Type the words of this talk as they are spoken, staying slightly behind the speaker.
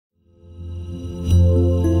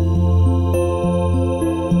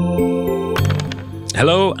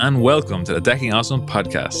Hello and welcome to the Decking Awesome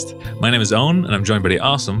podcast. My name is Owen and I'm joined by the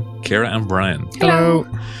awesome Ciara and Brian. Hello.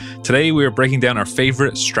 Today we are breaking down our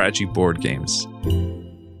favorite strategy board games.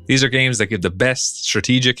 These are games that give the best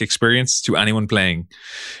strategic experience to anyone playing.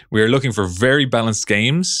 We are looking for very balanced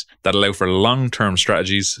games that allow for long-term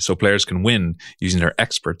strategies so players can win using their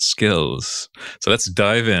expert skills. So let's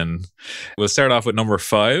dive in. We'll start off with number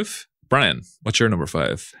 5. Brian, what's your number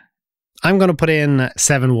 5? I'm going to put in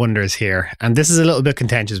Seven Wonders here. And this is a little bit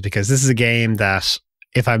contentious because this is a game that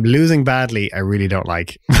if I'm losing badly, I really don't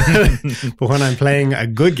like. But when I'm playing a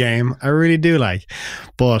good game, I really do like.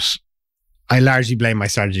 But I largely blame my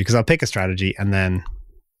strategy because I'll pick a strategy and then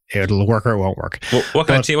it'll work or it won't work. Well, what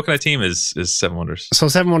kind of team is Seven Wonders? So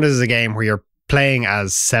Seven Wonders is a game where you're playing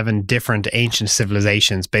as 7 different ancient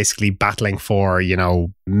civilizations, basically battling for,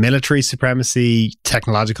 military supremacy,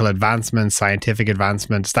 technological advancements, scientific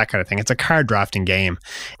advancements, that kind of thing. It's a card drafting game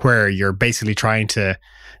where you're basically trying to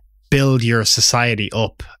build your society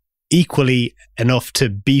up equally enough to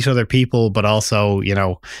beat other people, but also,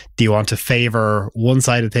 do you want to favor one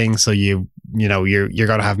side of things? So you're going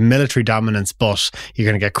to have military dominance, but you're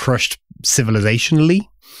going to get crushed civilizationally.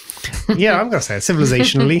 Yeah, I'm going to say it,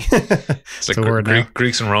 civilizationally. It's like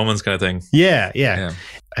Greeks and Romans kind of thing. Yeah.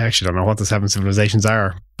 I actually don't know what the 7 civilizations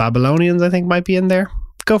are. Babylonians, I think, might be in there.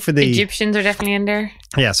 Go for the Egyptians are definitely in there.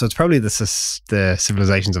 Yeah, so it's probably the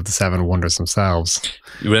civilizations of the 7 wonders themselves.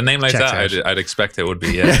 With a name like that, I'd expect it would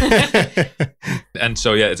be, yeah. And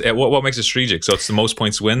so, yeah, what makes it strategic? So it's the most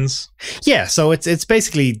points wins? Yeah, so it's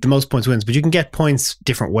basically the most points wins, but you can get points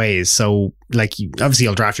different ways. So, obviously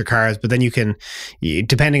you'll draft your cards, but then you can,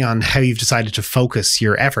 depending on how you've decided to focus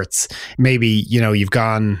your efforts, maybe, you've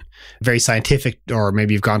gone very scientific, or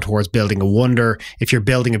maybe you've gone towards building a wonder. If you're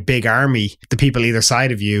building a big army, the people either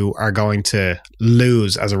side of you are going to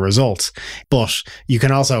lose as a result. But you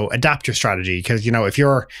can also adapt your strategy because, if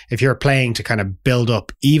you're playing to kind of build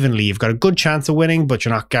up evenly, you've got a good chance of winning, but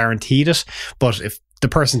you're not guaranteed it. But if the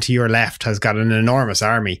person to your left has got an enormous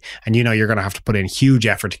army and you're going to have to put in huge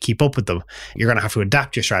effort to keep up with them, you're going to have to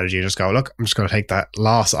adapt your strategy and just go, look, I'm just going to take that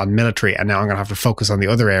loss on military and now I'm going to have to focus on the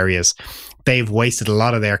other areas. They've wasted a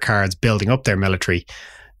lot of their cards building up their military.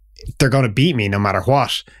 They're going to beat me no matter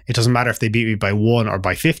what. It doesn't matter if they beat me by 1 or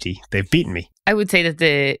by 50. They've beaten me. I would say that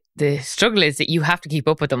the struggle is that you have to keep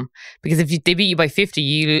up with them, because if they beat you by 50,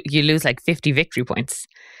 you lose like 50 victory points.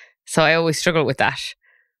 So I always struggle with that.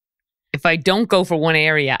 If I don't go for one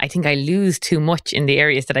area, I think I lose too much in the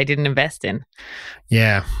areas that I didn't invest in.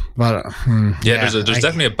 Yeah. Well, there's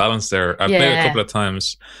definitely a balance there. I've played a couple of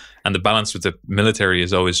times, and the balance with the military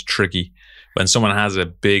is always tricky. When someone has a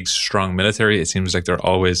big, strong military, it seems like they're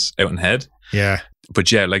always out ahead. Yeah.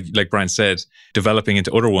 But yeah, like Brian said, developing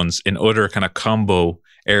into other ones in other kind of combo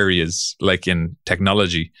areas, like in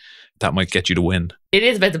technology, that might get you to win. It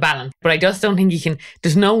is about the balance, but I just don't think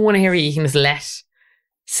there's no one area you can just let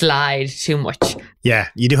slide too much. Yeah,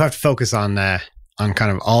 you do have to focus on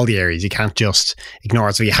kind of all the areas. You can't just ignore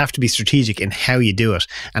it. So you have to be strategic in how you do it.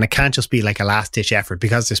 And it can't just be like a last ditch effort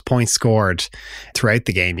because there's points scored throughout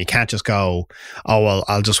the game. You can't just go, oh, well,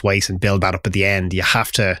 I'll just wait and build that up at the end. You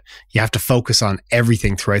have to focus on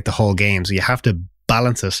everything throughout the whole game. So you have to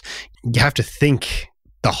balance it. You have to think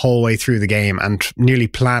the whole way through the game and nearly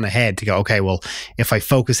plan ahead to go, okay, well, if I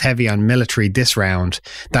focus heavy on military this round,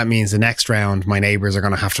 that means the next round my neighbors are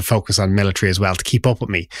going to have to focus on military as well to keep up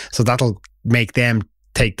with me. So that'll make them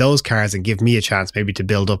take those cards and give me a chance maybe to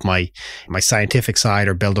build up my scientific side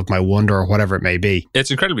or build up my wonder or whatever it may be.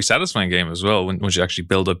 It's an incredibly satisfying game as well once you actually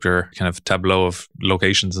build up your kind of tableau of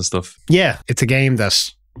locations and stuff. Yeah, it's a game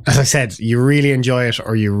that, as I said, you really enjoy it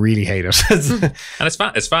or you really hate it. And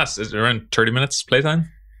it's fast. It's around 30 minutes playtime?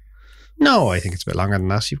 No, I think it's a bit longer than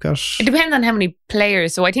that. It depends on how many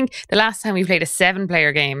players. So I think the last time we played a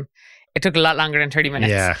 7-player game, it took a lot longer than 30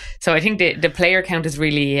 minutes. Yeah. So I think the player count is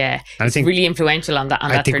really really influential on that.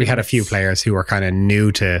 I think we had a few players who were kind of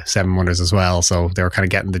new to 7 Wonders as well, so they were kind of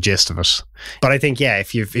getting the gist of it. But I think, yeah,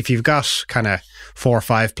 if you've got kind of 4 or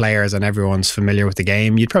 5 players and everyone's familiar with the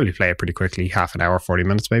game, you'd probably play it pretty quickly, half an hour, 40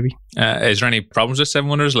 minutes maybe. Is there any problems with 7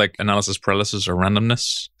 Wonders, like analysis paralysis or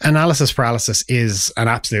randomness? Analysis paralysis is an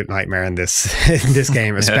absolute nightmare in this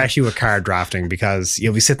game, especially with card drafting, because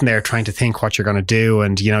you'll be sitting there trying to think what you're going to do,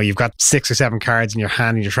 and you've got 6 or 7 cards in your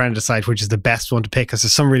hand and you're trying to decide which is the best one to pick, because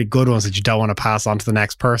there's some really good ones that you don't want to pass on to the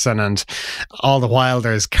next person, and all the while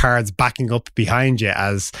there's cards backing up behind you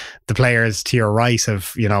as the players to your right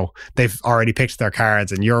have, you know, they've already picked their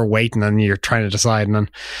cards and you're waiting and you're trying to decide, and then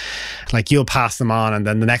like you'll pass them on and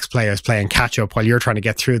then the next player is playing catch up while you're trying to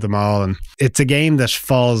get through them all. And it's a game that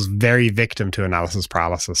falls very victim to analysis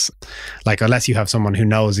paralysis, like unless you have someone who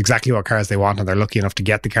knows exactly what cards they want and they're lucky enough to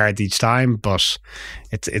get the cards each time. But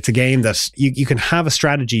it's a game that you can have a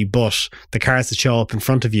strategy, but the cards that show up in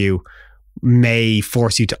front of you may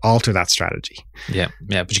force you to alter that strategy. Yeah,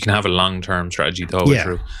 but you can have a long-term strategy though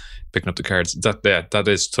through picking up the cards. That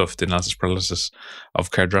is tough, the analysis paralysis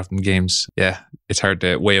of card drafting games. Yeah, it's hard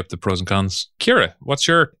to weigh up the pros and cons. Ciara, what's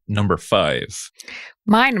your number 5?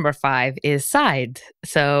 My number 5 is Scythe.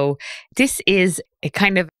 So this is a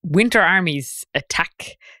kind of Winter Armies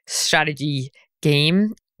attack strategy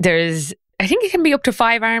game. I think it can be up to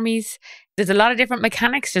 5 armies. There's a lot of different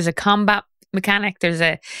mechanics. There's a combat mechanic, there's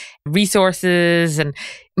a resources, and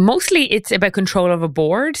mostly it's about control of a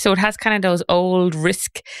board. So it has kind of those old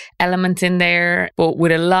Risk elements in there, but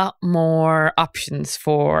with a lot more options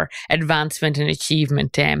for advancement and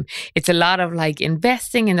achievement. It's a lot of like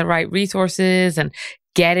investing in the right resources and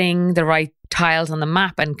getting the right tiles on the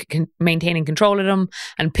map and maintaining control of them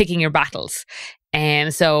and picking your battles.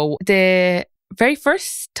 And so the very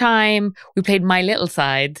first time we played My Little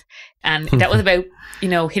Scythe, and that was about, you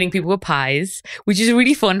know, hitting people with pies, which is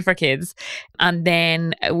really fun for kids. And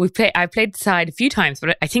then I played Scythe a few times,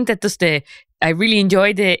 but I think that I really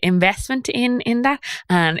enjoyed the investment in that.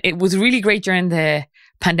 And it was really great during the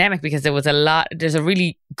pandemic because there's a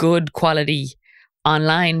really good quality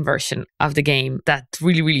online version of the game that's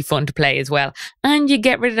really, really fun to play as well. And you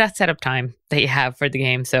get rid of that setup time that you have for the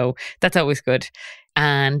game. So that's always good.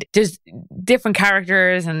 And there's different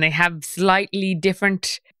characters and they have slightly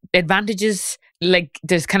different advantages. Like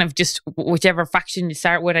there's kind of just whichever faction you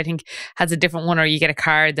start with, I think has a different one, or you get a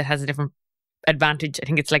card that has a different advantage. I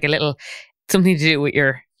think it's like a little something to do with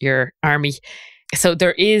your army. So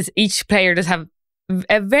each player does have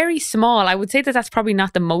a very small, I would say that's probably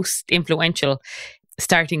not the most influential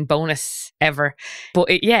starting bonus ever, but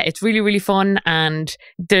it's really, really fun. And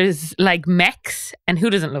there's like mechs, and who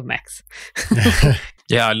doesn't love mechs?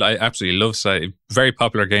 Yeah, I absolutely love Scythe. Very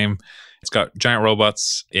popular game. It's got giant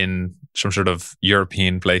robots in some sort of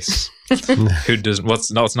European place. Who doesn't?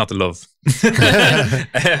 It's not the love.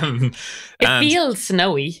 It feels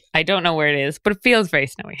snowy. I don't know where it is, but it feels very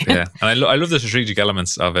snowy. Yeah, and I love the strategic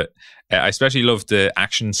elements of it. I especially love the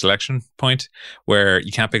action selection point, where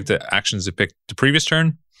you can't pick the actions you picked the previous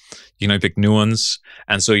turn. You can only pick new ones,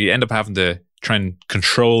 and so you end up having to try and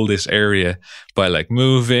control this area by like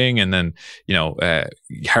moving and then, you know,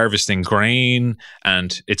 harvesting grain.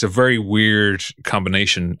 And it's a very weird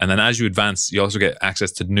combination. And then as you advance, you also get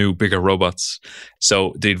access to new, bigger robots.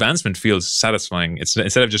 So the advancement feels satisfying. It's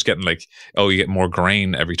instead of just getting like, oh, you get more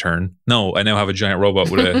grain every turn. No, I now have a giant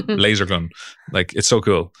robot with a laser gun. Like, it's so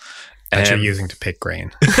cool. That you're using to pick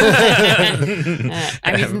grain.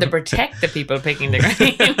 I'm using to protect the people picking the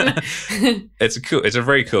grain. It's a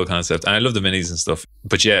very cool concept, and I love the minis and stuff.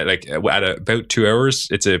 But yeah, like at about 2 hours,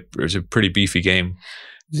 it's a pretty beefy game.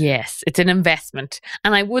 Yes, it's an investment,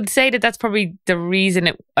 and I would say that's probably the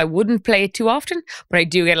reason I wouldn't play it too often. But I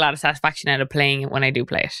do get a lot of satisfaction out of playing it when I do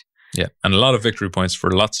play it. Yeah, and a lot of victory points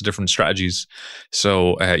for lots of different strategies.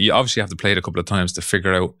 So you obviously have to play it a couple of times to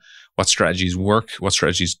figure out what strategies work, what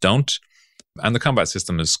strategies don't. And the combat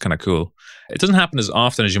system is kind of cool. It doesn't happen as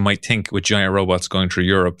often as you might think with giant robots going through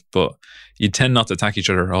Europe, but you tend not to attack each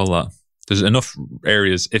other a whole lot. There's enough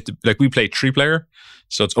areas. Like we play 3-player,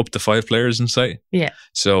 so it's up to 5 players in sight. Yeah.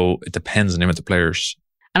 So it depends on the amount of players.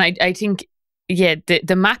 And I think,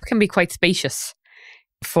 the map can be quite spacious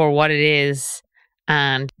for what it is.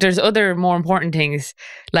 And there's other more important things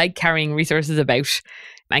like carrying resources about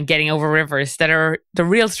and getting over rivers that are the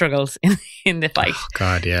real struggles in the fight. Oh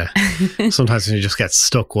God, yeah. Sometimes you just get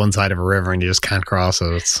stuck one side of a river and you just can't cross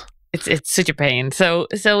it. It's such a pain. So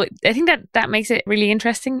I think that makes it really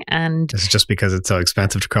interesting. And it's just because it's so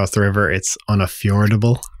expensive to cross the river, it's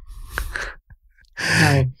unaffordable.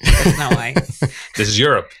 No, that's not why. This is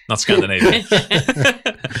Europe, not Scandinavia.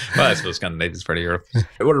 Well, I suppose Scandinavia is part of Europe.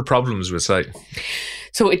 What are problems with Scythe?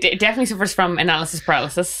 So it definitely suffers from analysis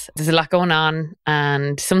paralysis. There's a lot going on,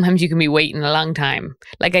 and sometimes you can be waiting a long time.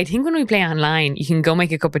 Like I think when we play online, you can go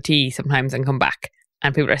make a cup of tea sometimes and come back,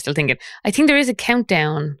 and people are still thinking. I think there is a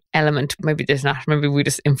countdown element. Maybe there's not. Maybe we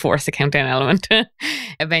just enforce a countdown element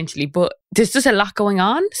eventually. But there's just a lot going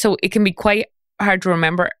on, so it can be quite hard to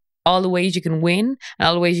remember all the ways you can win and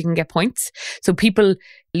all the ways you can get points. So people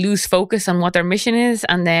lose focus on what their mission is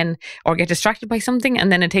and then, or get distracted by something,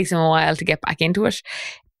 and then it takes them a while to get back into it.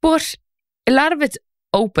 But a lot of it's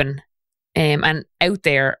open and out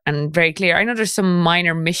there and very clear. I know there's some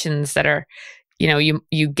minor missions that are,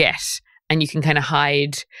 you get and you can kind of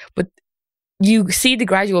hide, but you see the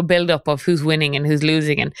gradual build-up of who's winning and who's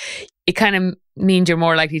losing, and it kind of means you're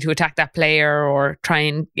more likely to attack that player or try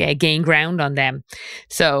and gain ground on them.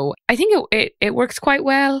 So I think it works quite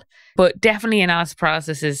well, but definitely analysis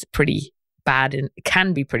paralysis is pretty bad, and it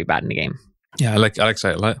can be pretty bad in the game. Yeah, I like that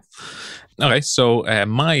a lot. Okay, so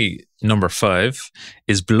my number 5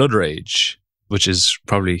 is Blood Rage, which is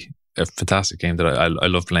probably a fantastic game that I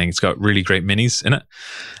love playing. It's got really great minis in it,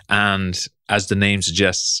 and as the name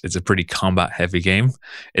suggests, it's a pretty combat heavy game.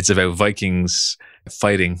 It's about Vikings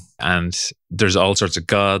fighting, and there's all sorts of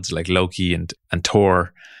gods like Loki and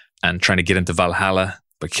Thor, and trying to get into Valhalla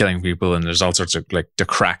by killing people, and there's all sorts of like the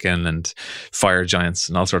Kraken and fire giants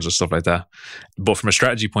and all sorts of stuff like that. But from a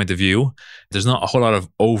strategy point of view, there's not a whole lot of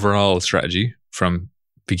overall strategy from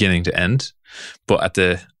beginning to end, but at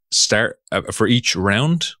the start for each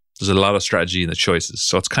round there's a lot of strategy in the choices.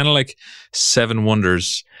 So it's kind of like Seven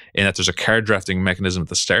Wonders in that there's a card drafting mechanism at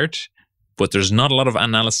the start, but there's not a lot of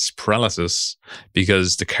analysis paralysis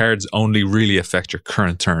because the cards only really affect your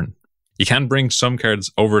current turn. You can bring some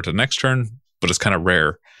cards over to the next turn, but it's kind of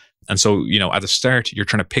rare. And so, at the start, you're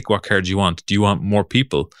trying to pick what cards you want. Do you want more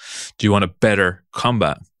people? Do you want a better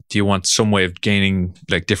combat? Do you want some way of gaining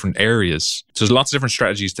like different areas? So there's lots of different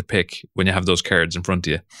strategies to pick when you have those cards in front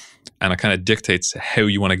of you. And it kind of dictates how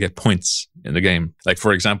you want to get points in the game. Like,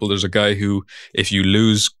 for example, there's a guy who, if you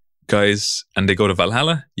lose guys and they go to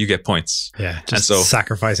Valhalla, you get points. Yeah, just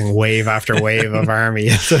sacrificing wave after wave of army.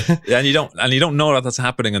 and you don't know that that's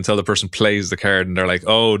happening until the person plays the card and they're like,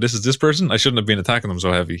 oh, this is this person? I shouldn't have been attacking them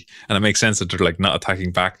so heavy. And it makes sense that they're like not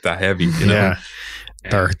attacking back that heavy, Yeah.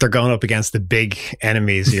 They're going up against the big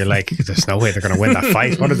enemies. You're like, there's no way they're going to win that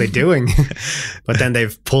fight. What are they doing? But then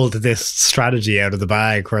they've pulled this strategy out of the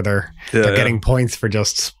bag where they're getting points for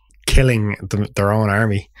just killing their own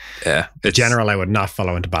army. Yeah. The general I would not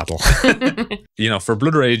follow into battle. For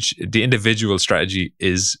Blood Rage, the individual strategy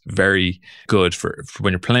is very good for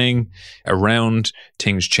when you're playing a round.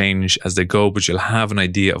 Things change as they go, but you'll have an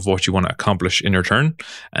idea of what you want to accomplish in your turn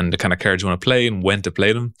and the kind of cards you want to play and when to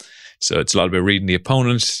play them. So it's a lot about reading the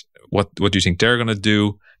opponent, what do you think they're going to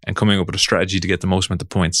do, and coming up with a strategy to get the most amount of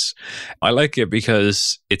points. I like it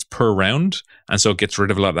because it's per round, and so it gets rid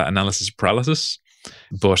of a lot of that analysis paralysis.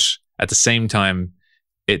 But at the same time,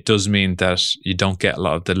 it does mean that you don't get a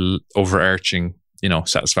lot of the overarching,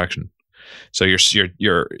 satisfaction. So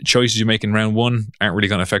your choices you make in round 1 aren't really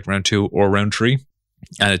going to affect round 2 or round 3.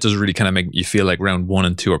 And it does really kind of make you feel like round 1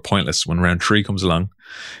 and 2 are pointless when round 3 comes along.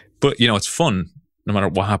 But, it's fun no matter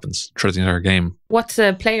what happens throughout the entire game. What's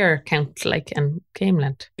a player count like and game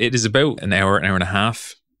length? It is about an hour and a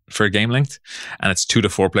half for a game length, and it's 2 to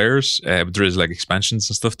 4 players. But there is like expansions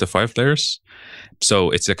and stuff to 5 players.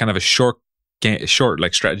 So it's a kind of a short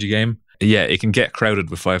like strategy game. Yeah, it can get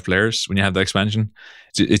crowded with 5 players when you have the expansion.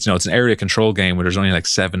 It's an area control game where there's only like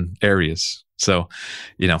 7 areas. So,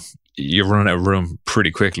 you're running out of room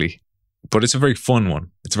pretty quickly. But it's a very fun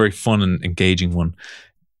one. It's a very fun and engaging one.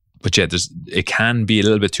 But yeah, it can be a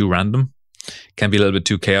little bit too random. It can be a little bit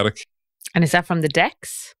too chaotic. And is that from the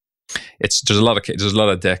decks? There's a lot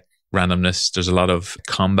of deck randomness. There's a lot of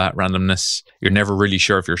combat randomness. You're never really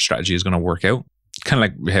sure if your strategy is going to work out. Kind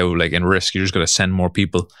of like how, like in Risk, you're just going to send more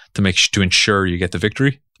people to ensure you get the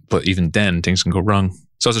victory. But even then, things can go wrong.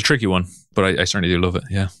 So it's a tricky one. But I certainly do love it.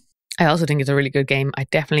 Yeah. I also think it's a really good game. I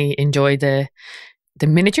definitely enjoy the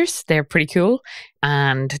miniatures. They're pretty cool,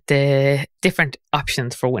 and the different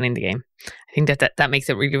options for winning the game. I think that makes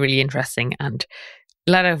it really, really interesting, and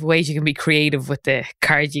a lot of ways you can be creative with the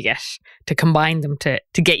cards you get to combine them to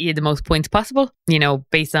get you the most points possible,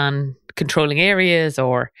 based on controlling areas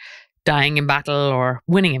or dying in battle or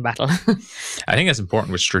winning in battle. I think that's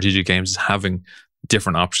important with strategic games, is having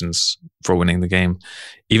different options for winning the game.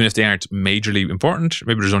 Even if they aren't majorly important,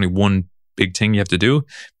 maybe there's only one big thing you have to do,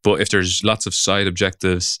 but if there's lots of side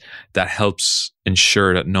objectives, that helps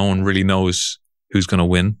ensure that no one really knows who's going to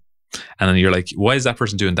win. And then you're like, why is that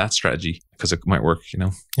person doing that strategy? Because it might work,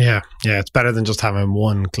 Yeah, it's better than just having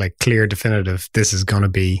one like clear, definitive, this is going to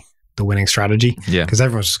be the winning strategy. Yeah, because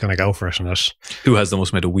everyone's just going to go for it. And who has the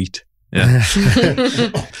most amount of wheat? Yeah.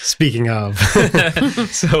 Speaking of.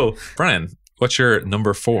 So, Brian, what's your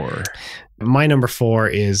number 4? My number 4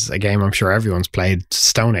 is a game I'm sure everyone's played,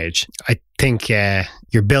 Stone Age. I think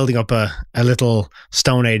you're building up a little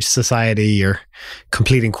Stone Age society, you're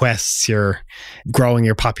completing quests, you're growing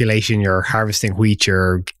your population, you're harvesting wheat,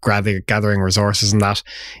 you're gathering resources and that.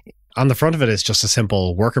 On the front of it is just a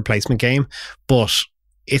simple worker placement game, but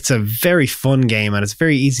it's a very fun game and it's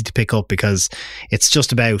very easy to pick up because it's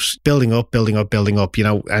just about building up, you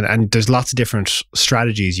know, and there's lots of different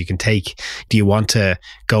strategies you can take. Do you want to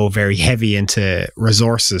go very heavy into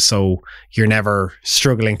resources so you're never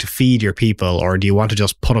struggling to feed your people, or do you want to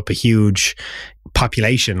just put up a huge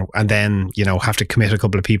population and then, you know, have to commit a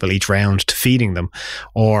couple of people each round to feeding them?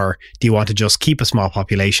 Or do you want to just keep a small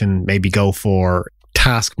population, maybe go for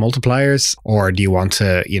task multipliers, or do you want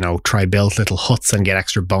to, you know, try build little huts and get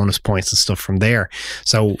extra bonus points and stuff from there?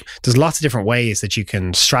 So there's lots of different ways that you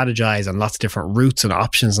can strategize and lots of different routes and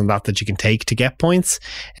options and that you can take to get points.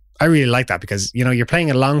 I really like that because, you know, you're playing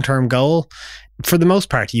a long-term goal. For the most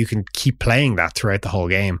part, you can keep playing that throughout the whole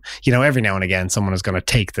game. You know, every now and again, someone is going to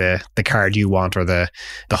take the card you want or the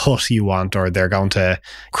hut you want, or they're going to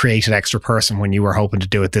create an extra person when you were hoping to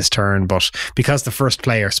do it this turn. But because the first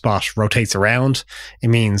player spot rotates around, it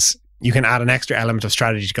means you can add an extra element of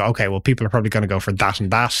strategy to go, okay, well, people are probably going to go for that and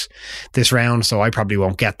that this round, so I probably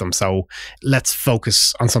won't get them. So let's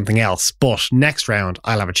focus on something else. But next round,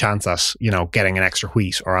 I'll have a chance at, you know, getting an extra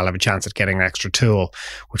wheat, or I'll have a chance at getting an extra tool,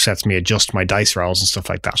 which lets me adjust my dice rolls and stuff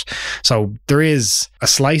like that. So there is a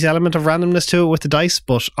slight element of randomness to it with the dice,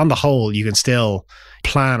 but on the whole, you can still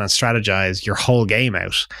plan and strategize your whole game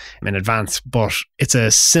out in advance. But it's a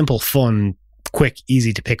simple, fun, quick,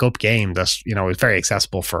 easy to pick up game that, you know, is very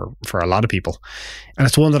accessible for a lot of people. And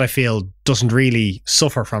it's one that I feel doesn't really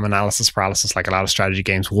suffer from analysis paralysis like a lot of strategy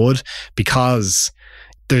games would, because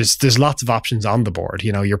there's lots of options on the board.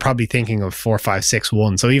 You know, you're probably thinking of 4, 5, 6,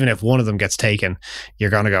 1. So even if one of them gets taken, you're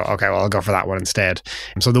going to go, okay, well, I'll go for that one instead.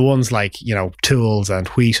 And so the ones like, you know, tools and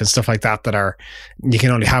wheat and stuff like that are, you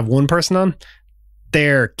can only have one person on,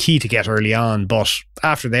 they're key to get early on, but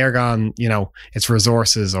after they're gone, you know, it's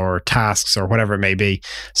resources or tasks or whatever it may be.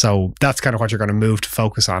 So that's kind of what you're going to move to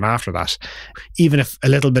focus on after that. Even if a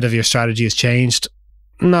little bit of your strategy has changed,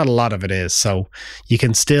 not a lot of it is. So you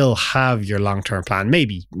can still have your long-term plan.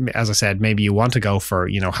 Maybe, as I said, maybe you want to go for,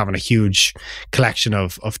 you know, having a huge collection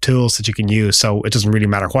of tools that you can use. So it doesn't really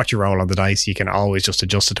matter what you roll on the dice. You can always just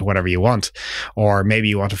adjust it to whatever you want. Or maybe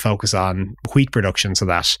you want to focus on wheat production so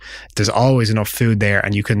that there's always enough food there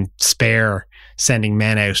and you can spare sending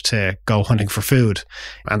men out to go hunting for food,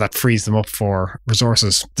 and that frees them up for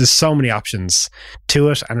resources. There's so many options to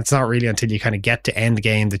it, and it's not really until you kind of get to end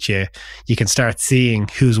game that you can start seeing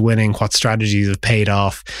who's winning, what strategies have paid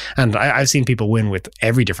off. And I've seen people win with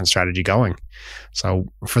every different strategy going.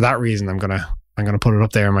 So for that reason, I'm gonna put it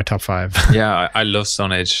up there in my top 5. Yeah, I love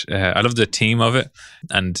Stone Age. I love the theme of it,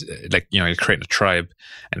 and like, you know, you're creating a tribe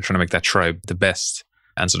and trying to make that tribe the best.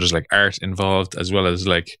 And so there's like art involved, as well as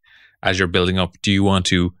like, as you're building up, do you want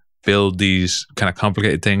to build these kind of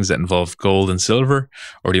complicated things that involve gold and silver,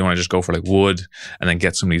 or do you want to just go for like wood and then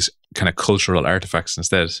get some of these kind of cultural artifacts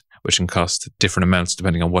instead, which can cost different amounts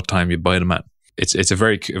depending on what time you buy them at? It's a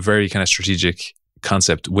very kind of strategic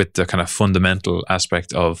concept with the kind of fundamental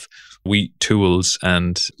aspect of wheat, tools,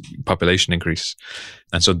 and population increase.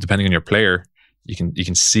 And so depending on your player, you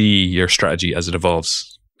can see your strategy as it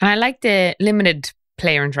evolves. And I like the limited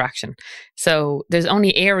player interaction. So there's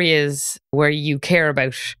only areas where you care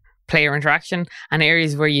about player interaction and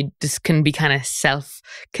areas where you just can be kind of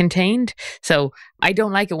self-contained. So I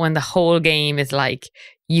don't like it when the whole game is like,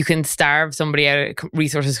 you can starve somebody out of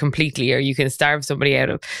resources completely, or you can starve somebody out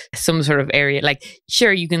of some sort of area. Like,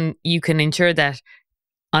 sure, you can ensure that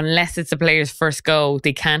unless it's the player's first go,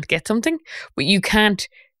 they can't get something, but you can't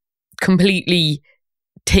completely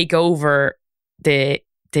take over the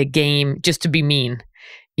game just to be mean.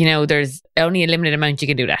 You know, there's only a limited amount you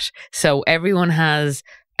can do that. So everyone has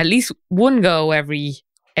at least one go every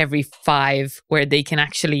 5 where they can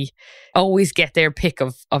actually always get their pick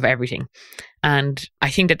of everything. And I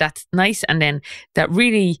think that that's nice. And then that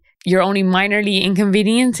really, you're only minorly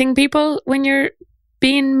inconveniencing people when you're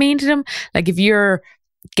being mean to them. Like if you're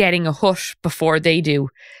getting a hut before they do,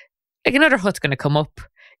 like another hut's going to come up.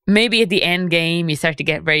 Maybe at the end game, you start to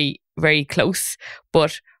get very, very close.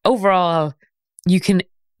 But overall, you can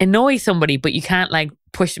annoy somebody, but you can't like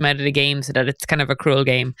push them out of the game so that it's kind of a cruel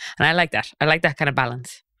game. And I like that. I like that kind of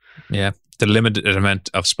balance. Yeah. The limited amount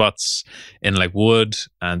of spots in like wood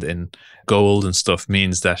and in gold and stuff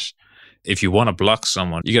means that if you want to block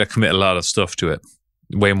someone, you got to commit a lot of stuff to it.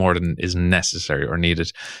 way more than is necessary or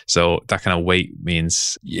needed. So that kind of weight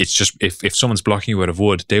means it's just if someone's blocking you out of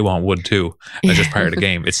wood, they want wood too. That's just part of the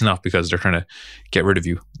game. It's not because they're trying to get rid of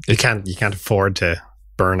you. You can't afford to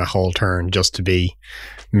burn a whole turn just to be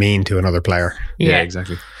mean to another player. Yeah,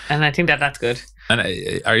 exactly. And I think that's good. And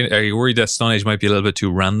are you worried that Stone Age might be a little bit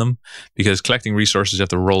too random? Because collecting resources, you have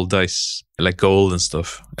to roll dice, like gold and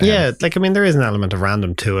stuff. Yeah, like, I mean, there is an element of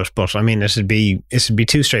random to it, but I mean, it would be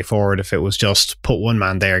too straightforward if it was just put one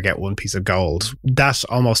man there, get one piece of gold. That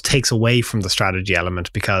almost takes away from the strategy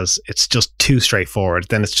element because it's just too straightforward.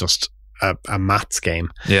 Then it's just a maths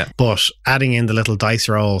game. Yeah. But adding in the little dice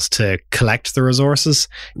rolls to collect the resources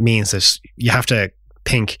means that you have to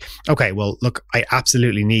think, okay, well, look, I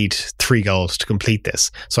absolutely need 3 gold to complete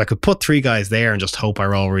this. So I could put 3 guys there and just hope I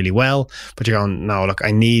roll really well. But you're going, no, look,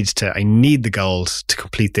 I need the gold to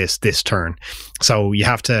complete this turn. So you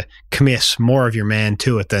have to commit more of your men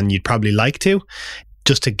to it than you'd probably like to,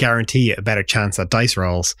 just to guarantee a better chance at dice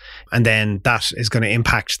rolls. And then that is going to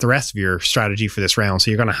impact the rest of your strategy for this round. So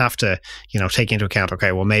you're going to have to, take into account,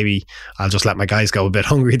 okay, well, maybe I'll just let my guys go a bit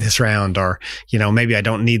hungry this round, or, maybe I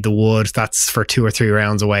don't need the wood. That's for 2 or 3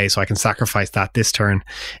 rounds away, so I can sacrifice that this turn.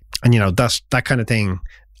 And, that kind of thing,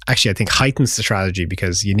 actually, I think heightens the strategy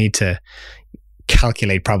because you need to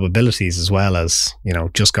calculate probabilities as well as,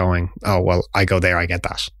 just going, oh, well, I go there, I get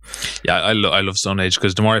that. Yeah, I love Stone Age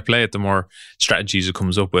because the more I play it, the more strategies it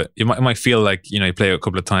comes up with. It might feel like, you play it a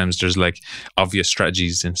couple of times, there's like obvious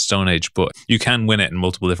strategies in Stone Age, but you can win it in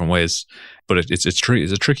multiple different ways. But it's a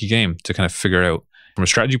tricky game to kind of figure out. From a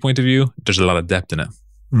strategy point of view, there's a lot of depth in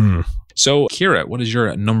it. So, Ciara, what is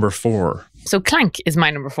your number 4? So Clank is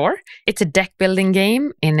my number 4. It's a deck building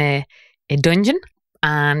game in a dungeon.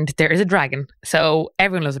 And there is a dragon. So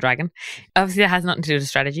everyone loves a dragon. Obviously, that has nothing to do with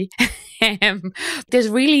strategy. There's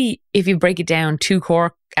really, if you break it down, 2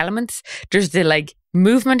 core elements. There's the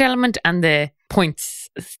movement element and the points,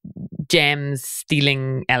 gems,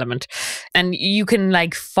 stealing element. And you can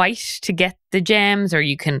fight to get the gems, or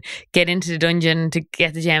you can get into the dungeon to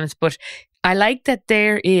get the gems. But I like that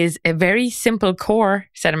there is a very simple core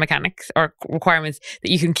set of mechanics or requirements that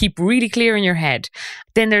you can keep really clear in your head.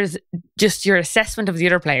 Then there's just your assessment of the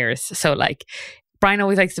other players. So Brian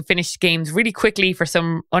always likes to finish games really quickly for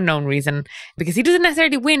some unknown reason because he doesn't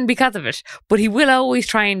necessarily win because of it, but he will always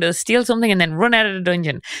try and steal something and then run out of the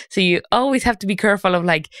dungeon. So you always have to be careful of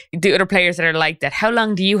the other players that are like that. How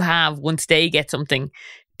long do you have once they get something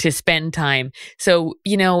to spend time? So,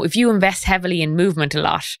 if you invest heavily in movement a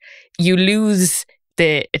lot, you lose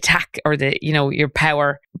the attack or your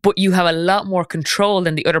power, but you have a lot more control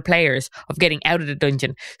than the other players of getting out of the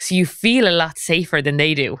dungeon. So you feel a lot safer than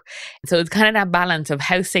they do. So it's kind of that balance of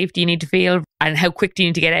how safe do you need to feel and how quick do you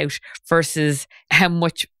need to get out versus how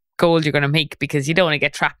much gold you're going to make, because you don't want to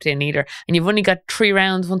get trapped in either. And you've only got 3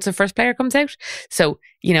 rounds once the first player comes out. So,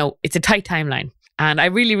 it's a tight timeline. And I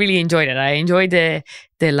really, really enjoyed it. I enjoyed the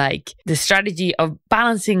strategy of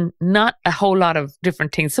balancing not a whole lot of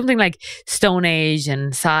different things. Something like Stone Age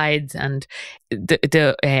and Sides and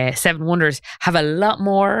the 7 Wonders have a lot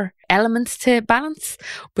more elements to balance.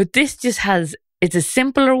 But this just it's a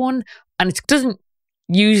simpler one, and it doesn't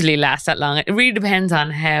usually last that long. It really depends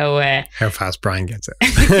on how fast Brian gets it.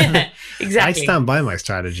 Yeah, exactly. I stand by my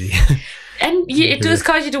strategy. And it does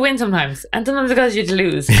cause you to win sometimes, and sometimes it causes you to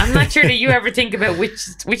lose. I'm not sure that you ever think about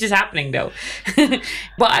which is happening though.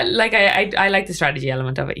 But I like the strategy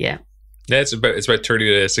element of it. Yeah. Yeah, it's about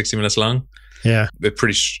 30 to 60 minutes long. Yeah, it's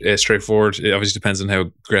pretty straightforward. It obviously depends on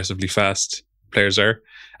how aggressively fast players are.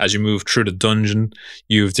 As you move through the dungeon,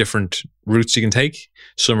 you have different routes you can take.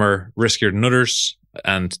 Some are riskier than others,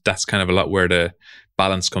 and that's kind of a lot where the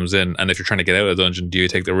balance comes in. And if you're trying to get out of the dungeon, do you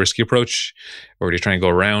take the risky approach, or do you try and go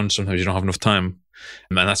around? Sometimes you don't have enough time,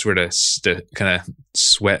 and that's where the kind of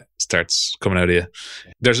sweat starts coming out of you.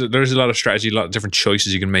 There's a lot of strategy, a lot of different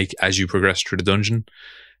choices you can make as you progress through the dungeon,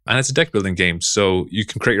 and it's a deck building game, so you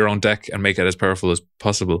can create your own deck and make it as powerful as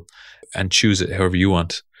possible and choose it however you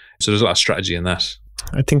want. So there's a lot of strategy in that.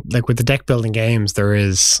 I think with the deck building games, there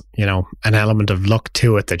is, an element of luck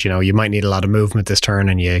to it that, you might need a lot of movement this turn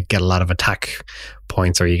and you get a lot of attack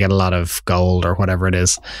points, or you get a lot of gold or whatever it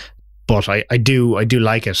is. But I do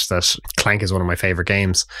like it that Clank is one of my favorite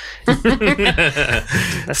games. That's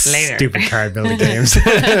later. Stupid card building games.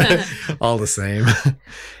 All the same.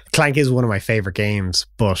 Clank is one of my favorite games,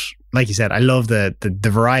 but like you said, I love the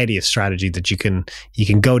variety of strategy that you can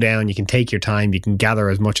go down, you can take your time, you can gather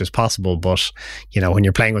as much as possible. But when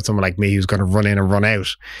you're playing with someone like me who's going to run in and run out,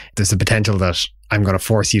 there's the potential that I'm going to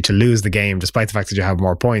force you to lose the game, despite the fact that you have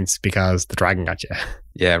more points because the dragon got you.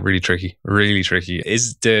 Yeah, really tricky. Really tricky.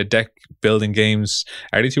 Is the deck building games,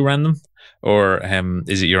 are they too random? or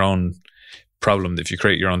is it your own problem if you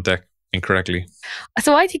create your own deck incorrectly?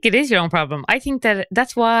 So I think it is your own problem. I think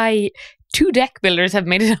that's why 2 deck builders have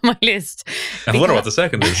made it on my list. I wonder what the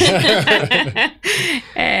second is.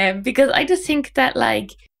 Because I just think that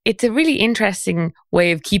like it's a really interesting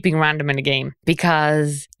way of keeping random in a game,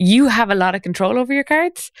 because you have a lot of control over your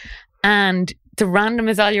cards and the random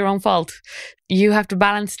is all your own fault. You have to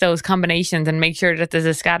balance those combinations and make sure that there's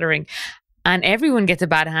a scattering. And everyone gets a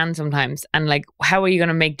bad hand sometimes. And like, how are you going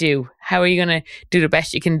to make do? How are you going to do the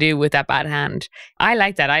best you can do with that bad hand? I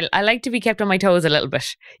like that. I like to be kept on my toes a little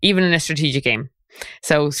bit, even in a strategic game.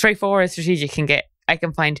 So straightforward strategic can get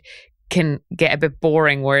a bit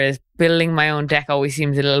boring, whereas building my own deck always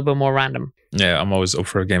seems a little bit more random. Yeah, I'm always up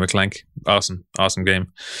for a game of Clank. Awesome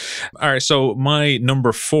game. All right, so my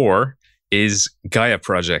number 4 is Gaia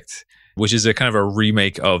Project, which is a kind of a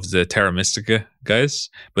remake of the Terra Mystica guys,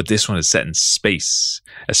 but this one is set in space,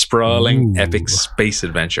 a sprawling, epic space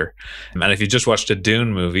adventure. And if you just watched a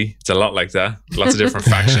Dune movie, it's a lot like that. Lots of different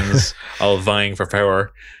factions all vying for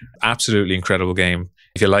power. Absolutely incredible game.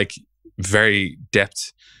 If you like very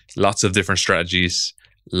depth, lots of different strategies,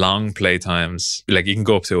 long play times, like you can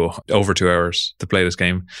go up to over 2 hours to play this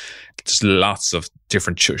game. Just lots of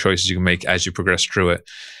different choices you can make as you progress through it.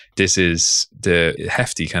 This is the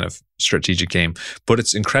hefty kind of strategic game, but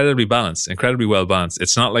it's incredibly balanced, incredibly well balanced.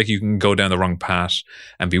 It's not like you can go down the wrong path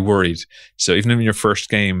and be worried. So even in your first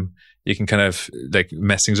game, you can kind of like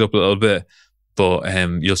mess things up a little bit, but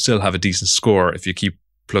you'll still have a decent score if you keep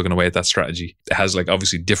plugging away at that strategy. It has like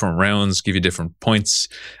obviously different rounds, give you different points.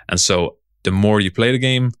 And so the more you play the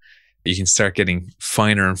game, you can start getting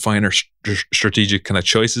finer and finer strategic kind of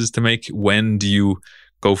choices to make. When do you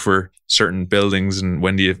go for certain buildings and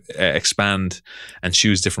when do you expand and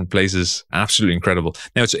choose different places? Absolutely incredible.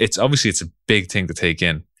 Now it's obviously it's a big thing to take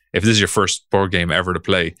in. If this is your first board game ever to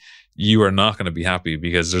play, you are not going to be happy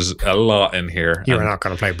because there's a lot in here. You are not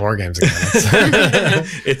going to play board games again.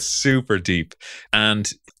 It's super deep.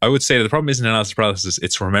 And I would say that the problem isn't analysis paralysis,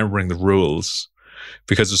 it's remembering the rules.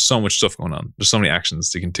 Because there's so much stuff going on. There's so many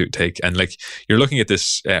actions you can take. And like, you're looking at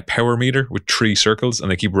this power meter with 3 circles and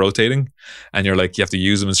they keep rotating. And you're like, you have to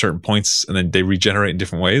use them in certain points and then they regenerate in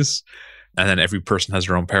different ways. And then every person has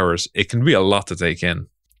their own powers. It can be a lot to take in.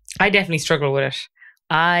 I definitely struggle with it.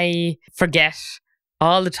 I forget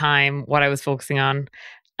all the time what I was focusing on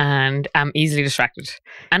and I'm easily distracted.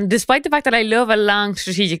 And despite the fact that I love a long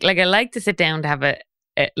strategic, like I like to sit down to have a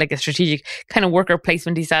strategic kind of worker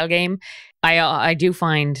placement style game, I do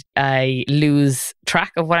find I lose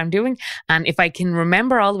track of what I'm doing. And if I can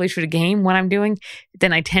remember all the way through the game what I'm doing,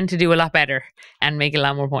 then I tend to do a lot better and make a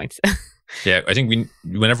lot more points. Yeah, I think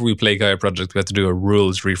whenever we play Gaia Project, we have to do a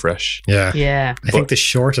rules refresh. Yeah. I think the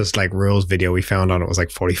shortest like rules video we found on it was like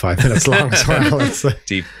 45 minutes long as well. It's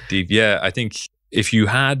deep. Yeah, I think if you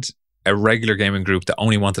had a regular gaming group that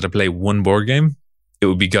only wanted to play one board game, it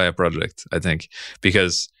would be Gaia Project, I think,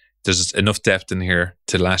 because there's enough depth in here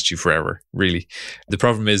to last you forever, really. The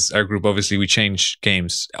problem is our group, obviously, we change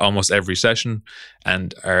games almost every session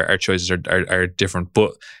and our choices are different.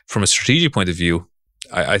 But from a strategic point of view,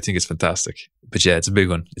 I think it's fantastic. But yeah, it's a big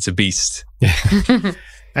one. It's a beast.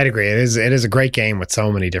 I'd agree. It is a great game with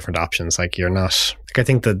so many different options. Like you're not... Like I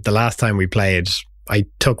think that the last time we played, I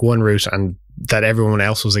took one route and that everyone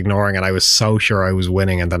else was ignoring and I was so sure I was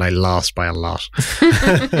winning and then I lost by a lot.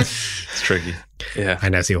 It's tricky. Yeah. I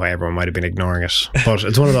now see why everyone might have been ignoring it. But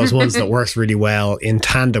it's one of those ones that works really well in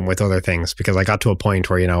tandem with other things, because I got to a point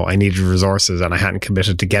where, I needed resources and I hadn't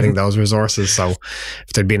committed to getting those resources. So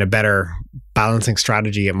if there'd been a better balancing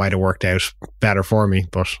strategy, it might have worked out better for me.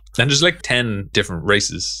 And there's like 10 different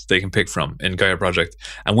races they can pick from in Gaia Project.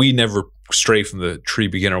 And we never stray from the 3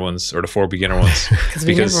 beginner ones or the 4 beginner ones. Because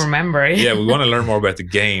we never remember. Yeah, we want to learn more about the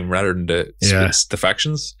game rather than the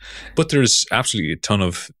factions. But there's absolutely a ton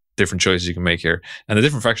of different choices you can make here. And the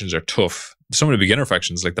different factions are tough. Some of the beginner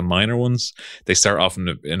factions, like the minor ones, they start off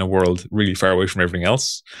in a world really far away from everything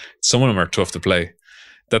else. Some of them are tough to play.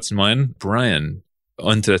 That's mine. Brian,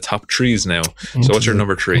 onto the top 3s now. So what's your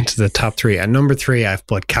number 3? Into the top 3. At number 3, I've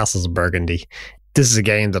put Castles of Burgundy. This is a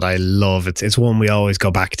game that I love. It's one we always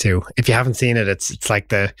go back to. If you haven't seen it, it's like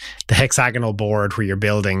the hexagonal board where you're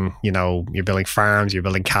building, you're building farms, you're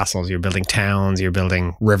building castles, you're building towns, you're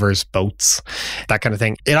building rivers, boats, that kind of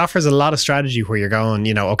thing. It offers a lot of strategy where you're going,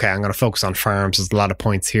 okay, I'm going to focus on farms. There's a lot of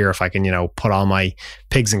points here. If I can, put all my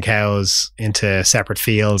pigs and cows into separate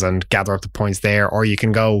fields and gather up the points there, or you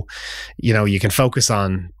can go, you can focus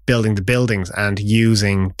on building the buildings and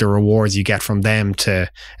using the rewards you get from them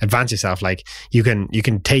to advance yourself. Like you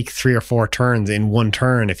can take 3 or 4 turns in one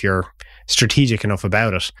turn if you're strategic enough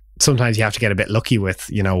about it. sometimes you have to get a bit lucky with,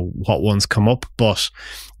 what ones come up. But,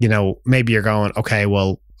 maybe you're going, okay,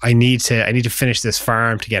 well, I need to finish this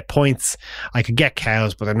farm to get points. I could get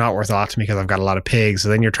cows, but they're not worth a lot to me because I've got a lot of pigs. So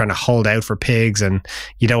then you're trying to hold out for pigs and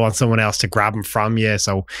you don't want someone else to grab them from you.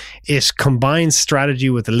 So it combines strategy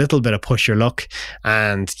with a little bit of push your luck,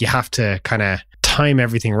 and you have to kind of time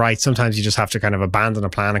everything right. Sometimes you just have to kind of abandon a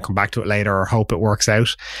plan and come back to it later or hope it works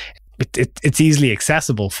out. It's easily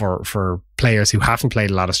accessible for players who haven't played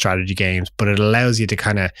a lot of strategy games, but it allows you to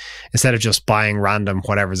kind of, instead of just buying random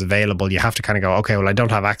whatever's available, you have to kind of go, okay, well, I don't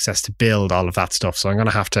have access to build all of that stuff, so I'm going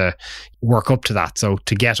to have to work up to that. So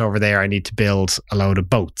to get over there, I need to build a load of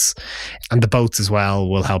boats, and the boats as well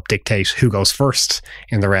will help dictate who goes first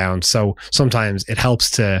in the round. So sometimes it helps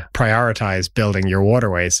to prioritize building your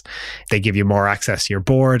waterways. They give you more access to your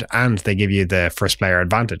board and they give you the first player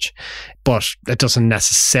advantage, but it doesn't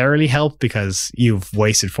necessarily help because you've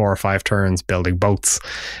wasted 4 or 5 turns building boats,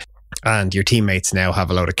 and your teammates now have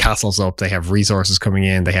a load of castles up, they have resources coming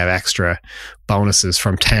in, they have extra bonuses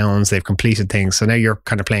from towns, they've completed things, so now you're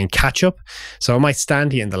kind of playing catch up. So it might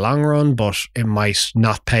stand you in the long run, but it might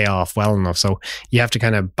not pay off well enough. So you have to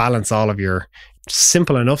kind of balance all of your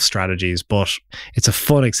simple enough strategies, but it's a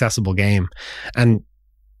fun, accessible game. And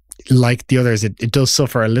like the others, it does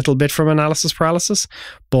suffer a little bit from analysis paralysis,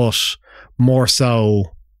 but more so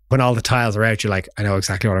when all the tiles are out, you're like, I know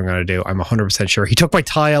exactly what I'm going to do. I'm 100% sure. He took my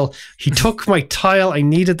tile. I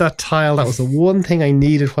needed that tile. That was the one thing I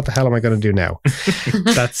needed. What the hell am I going to do now?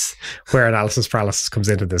 That's where analysis paralysis comes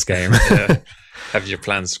into this game. Yeah. Have your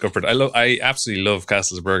plans scuppered. I absolutely love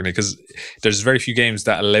Castles of Burgundy because there's very few games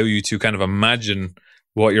that allow you to kind of imagine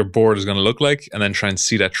what your board is going to look like and then try and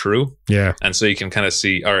see that through. Yeah. And so you can kind of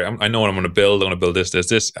see, all right, I know what I'm going to build. I'm going to build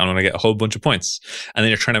this. I'm going to get a whole bunch of points. And then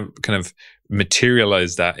you're trying to kind of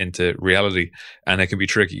materialize that into reality, and it can be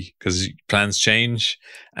tricky because plans change,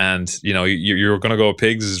 and you're going to go with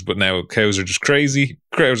pigs, but now cows are just crazy.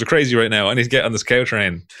 Cows are crazy right now. I need to get on this cow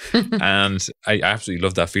train. And I absolutely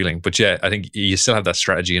love that feeling. But yeah, I think you still have that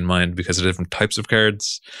strategy in mind because of different types of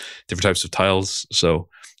cards, different types of tiles. So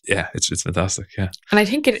yeah, it's fantastic. Yeah. And I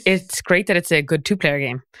think it's great that it's a good 2-player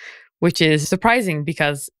game, which is surprising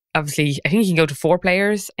because obviously I think you can go to 4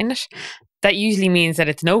 players in it. That usually means that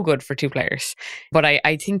it's no good for 2 players. But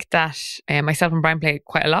I think that myself and Brian play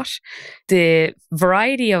quite a lot. The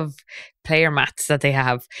variety of player mats that they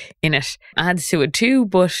have in it adds to it too,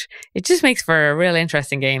 but it just makes for a real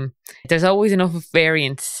interesting game. There's always enough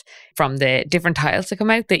variance from the different tiles that come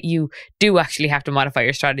out that you do actually have to modify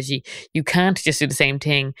your strategy. You can't just do the same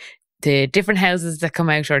thing. The different houses that come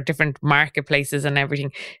out or different marketplaces and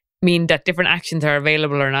everything mean that different actions are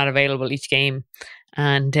available or not available each game.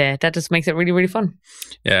 And that just makes it really, really fun.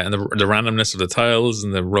 Yeah, and the randomness of the tiles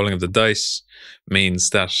and the rolling of the dice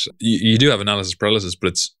means that you do have analysis paralysis, but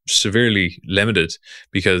it's severely limited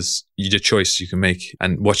because the choice you can make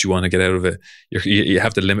and what you want to get out of it. You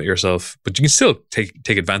have to limit yourself, but you can still take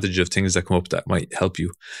advantage of things that come up that might help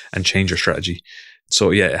you and change your strategy.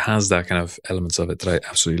 So yeah, it has that kind of elements of it that I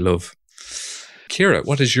absolutely love. Ciara,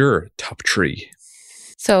 what is your top 3?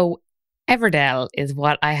 So Everdell is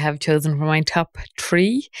what I have chosen for my top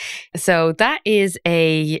 3. So that is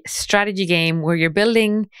a strategy game where you're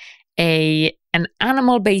building an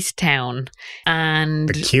animal-based town, and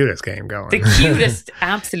the cutest game going. The cutest,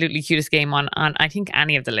 absolutely cutest game on I think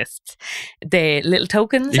any of the lists. The little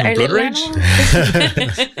tokens even are Blood little Rage?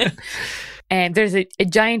 animals. And there's a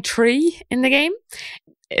giant tree in the game,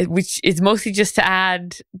 which is mostly just to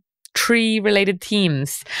add tree-related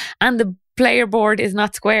themes, and the player board is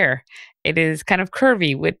not square. It is kind of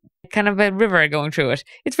curvy with kind of a river going through it.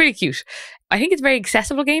 It's really cute. I think it's a very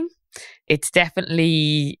accessible game. It's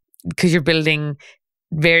definitely because you're building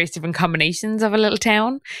various different combinations of a little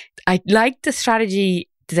town. I like the strategy,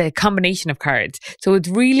 the combination of cards. So it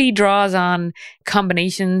really draws on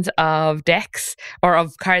combinations of decks or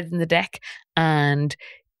of cards in the deck. And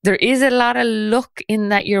there is a lot of luck in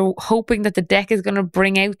that you're hoping that the deck is going to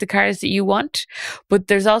bring out the cards that you want. But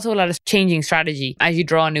there's also a lot of changing strategy as you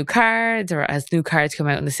draw new cards or as new cards come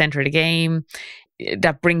out in the center of the game.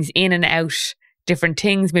 That brings in and out different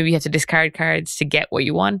things. Maybe you have to discard cards to get what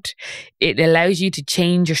you want. It allows you to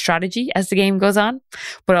change your strategy as the game goes on.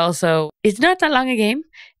 But also, it's not that long a game.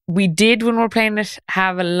 We did, when we're playing it,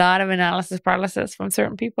 have a lot of analysis paralysis from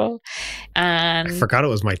certain people. And I forgot it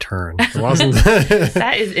was my turn. It wasn't.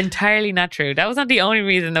 That is entirely not true. That was not the only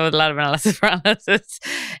reason there was a lot of analysis paralysis.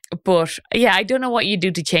 But yeah, I don't know what you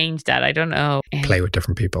do to change that. I don't know. Play with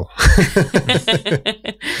different people.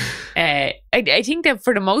 I think that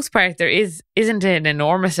for the most part, there isn't an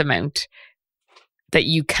enormous amount that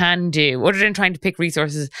you can do other than trying to pick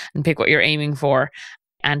resources and pick what you're aiming for.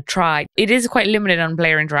 and try. It is quite limited on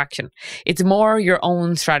player interaction. It's more your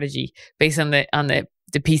own strategy based on the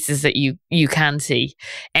pieces that you can see,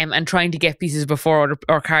 and trying to get pieces before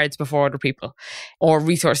or cards before other people, or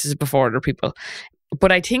resources before other people.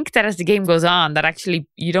 But I think that as the game goes on, that actually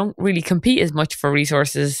you don't really compete as much for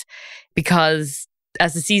resources, because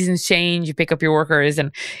as the seasons change, you pick up your workers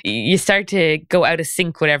and you start to go out of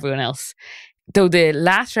sync with everyone else. Though the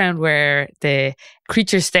last round where the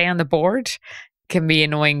creatures stay on the board can be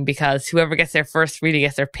annoying, because whoever gets there first really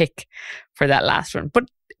gets their pick for that last one. But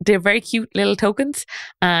they're very cute little tokens.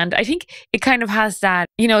 And I think it kind of has that,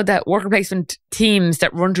 that worker placement themes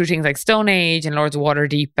that run through things like Stone Age and Lords of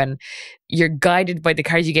Waterdeep. And you're guided by the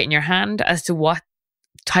cards you get in your hand as to what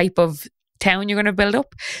type of town you're going to build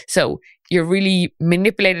up. So you're really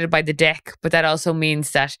manipulated by the deck, but that also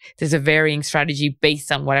means that there's a varying strategy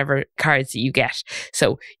based on whatever cards that you get.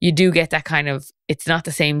 So you do get that kind of, it's not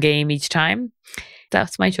the same game each time.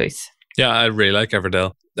 That's my choice. Yeah, I really like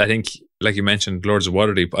Everdell. I think, like you mentioned, Lords of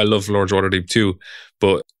Waterdeep. I love Lords of Waterdeep too,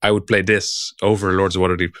 but I would play this over Lords of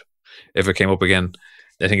Waterdeep if it came up again.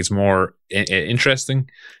 I think it's more interesting.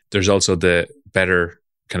 There's also the better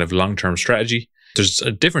kind of long-term strategy. There's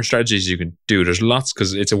different strategies you can do. There's lots,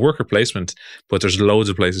 because it's a worker placement, but there's loads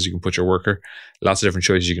of places you can put your worker. Lots of different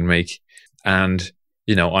choices you can make. And,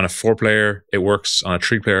 on a 4-player, it works. On a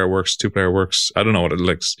 3-player, it works. 2-player works. I don't know what it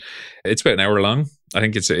looks. It's about an hour long. I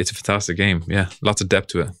think it's a fantastic game. Yeah, lots of depth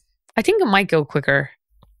to it. I think it might go quicker.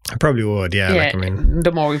 I probably would, yeah.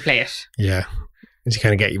 The more we play it. Yeah. As you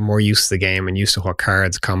kind of get more used to the game and used to what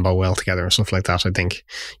cards combo well together and stuff like that, I think,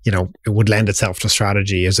 it would lend itself to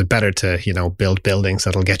strategy. Is it better to, build buildings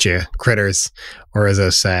that'll get you critters, or is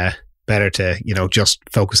it better to, just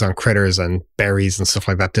focus on critters and berries and stuff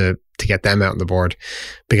like that to get them out on the board,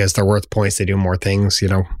 because they're worth points, they do more things,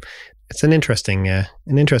 It's an interesting,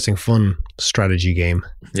 fun strategy game.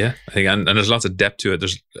 Yeah, I think, and there's lots of depth to it.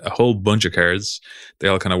 There's a whole bunch of cards. They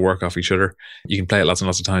all kind of work off each other. You can play it lots and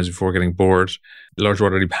lots of times before getting bored. Lords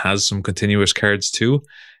of Waterdeep has some continuous cards too,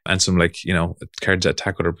 and some cards that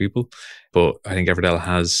attack other people. But I think Everdell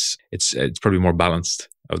has, it's probably more balanced,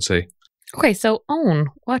 I would say. Okay, so Owen,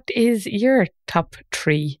 what is your top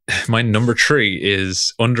 3? My number 3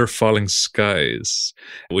 is Under Falling Skies,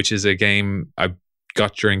 which is a game I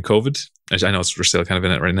got during COVID. I know we're still kind of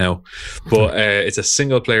in it right now, but it's a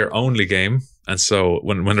single player only game. And so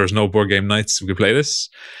when there's no board game nights, we could play this.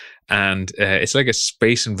 And it's like a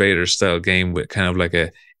Space Invaders style game with kind of like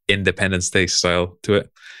a Independence Day style to it.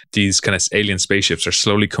 These kind of alien spaceships are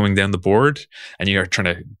slowly coming down the board, and you're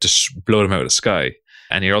trying to just blow them out of the sky.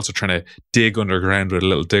 And you're also trying to dig underground with a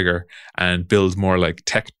little digger and build more like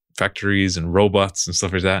tech factories and robots and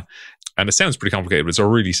stuff like that. And it sounds pretty complicated, but it's a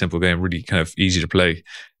really simple game, really kind of easy to play.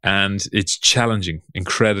 And it's challenging,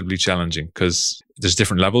 incredibly challenging, because there's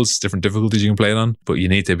different levels, different difficulties you can play it on, but you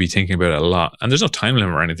need to be thinking about it a lot. And there's no time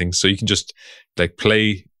limit or anything. So you can just like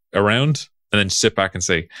play around and then sit back and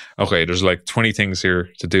say, okay, there's like 20 things here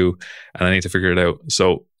to do and I need to figure it out.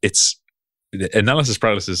 So the analysis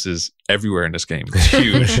paralysis is everywhere in this game. It's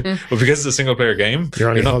huge. But because it's a single player game,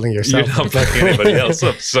 you're not holding yourself. You're not backing anybody else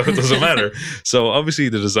up, so it doesn't matter. So obviously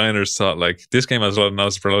the designers thought, like, this game has a lot of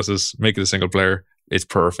analysis paralysis, make it a single player. It's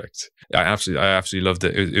perfect. I absolutely loved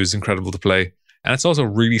it. It was incredible to play. And it's also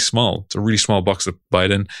really small. It's a really small box to buy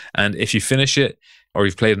it in. And if you finish it, or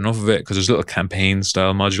you've played enough of it, because there's a little campaign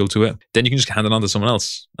style module to it, then you can just hand it on to someone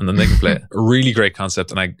else and then they can play it. A really great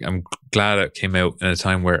concept. And I'm glad it came out in a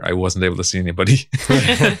time where I wasn't able to see anybody.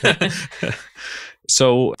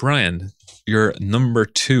 So, Brian, your number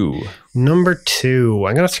 2. Number 2.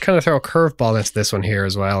 I'm going to kind of throw a curveball into this one here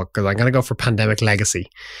as well, because I'm going to go for Pandemic Legacy.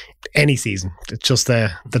 Any season. It's just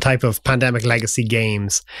the type of Pandemic Legacy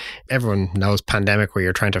games. Everyone knows Pandemic, where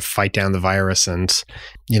you're trying to fight down the virus and,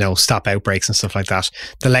 stop outbreaks and stuff like that.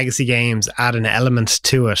 The Legacy games add an element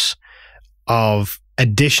to it of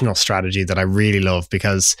additional strategy that I really love,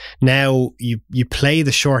 because now you play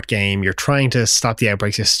the short game, you're trying to stop the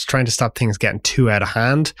outbreaks, you're trying to stop things getting too out of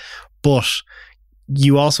hand, but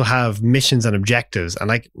you also have missions and objectives, and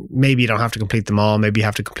like maybe you don't have to complete them all, maybe you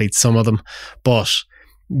have to complete some of them, but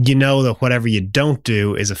you know that whatever you don't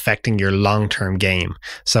do is affecting your long-term game.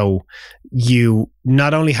 So you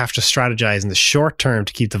not only have to strategize in the short term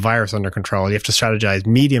to keep the virus under control, you have to strategize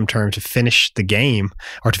medium term to finish the game,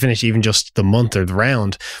 or to finish even just the month or the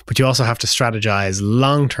round, but you also have to strategize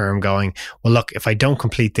long term, going, well, look, if I don't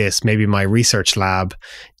complete this, maybe my research lab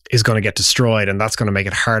is going to get destroyed, and that's going to make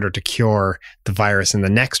it harder to cure the virus in the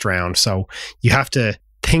next round. So you have to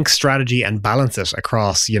think strategy and balance it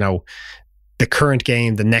across, the current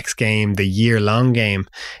game, the next game, the year-long game.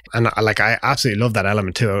 And I absolutely love that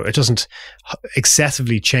element too. It doesn't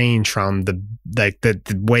excessively change from the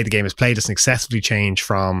way the game is played. Doesn't excessively change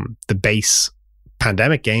from the base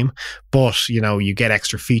pandemic game, but you get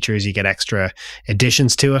extra features, you get extra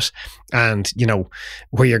additions to it, and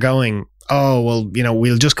where you're going, oh well,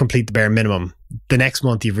 we'll just complete the bare minimum. The next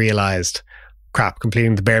month you've realized, crap,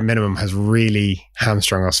 completing the bare minimum has really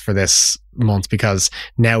hamstrung us for this month, because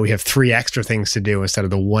now we have 3 extra things to do instead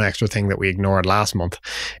of the 1 extra thing that we ignored last month.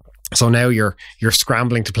 So now you're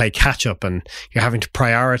scrambling to play catch up, and you're having to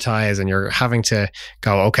prioritize, and you're having to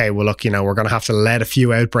go, okay, well look, we're going to have to let a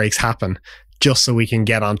few outbreaks happen just so we can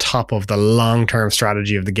get on top of the long-term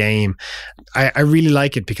strategy of the game. I really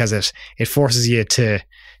like it because it forces you to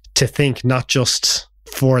think not just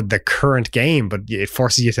for the current game, but it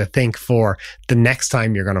forces you to think for the next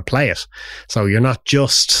time you're going to play it. So you're not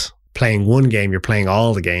just playing one game, you're playing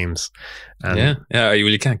all the games. Yeah,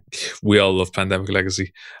 you can't. We all love Pandemic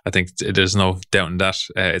Legacy. I think there's no doubt in that.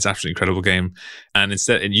 It's an absolutely incredible game. And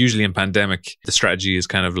usually in Pandemic, the strategy is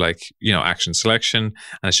kind of like, action selection,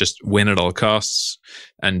 and it's just win at all costs.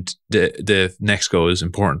 And the next go is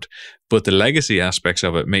important. But the legacy aspects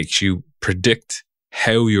of it makes you predict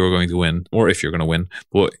how you're going to win, or if you're going to win.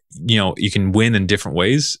 But you can win in different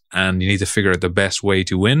ways, and you need to figure out the best way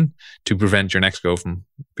to win to prevent your next go from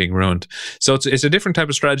being ruined. So it's a different type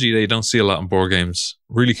of strategy that you don't see a lot in board games.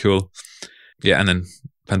 Really cool. Yeah, and then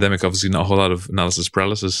Pandemic, obviously not a whole lot of analysis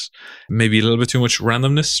paralysis, maybe a little bit too much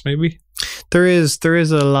randomness. Maybe there is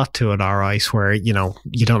a lot to it, all right, where you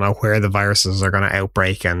don't know where the viruses are going to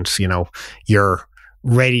outbreak, and you're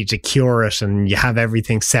ready to cure it, and you have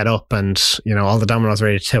everything set up, and all the dominoes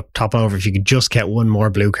ready to top over if you could just get one more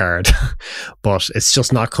blue card. But it's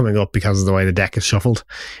just not coming up because of the way the deck is shuffled.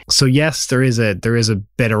 So yes, there is a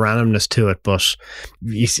bit of randomness to it, but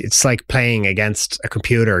it's like playing against a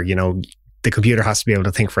computer. The computer has to be able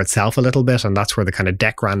to think for itself a little bit, and that's where the kind of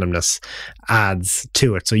deck randomness adds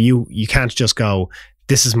to it. So you can't just go,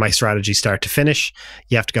 this is my strategy start to finish.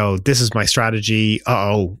 You have to go, this is my strategy.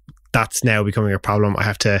 That's now becoming a problem. I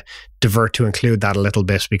have to divert to include that a little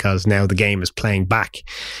bit because now the game is playing back.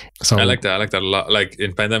 So I like that a lot. Like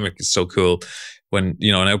in Pandemic, it's so cool when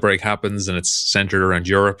an outbreak happens and it's centered around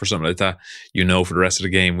Europe or something like that. For the rest of the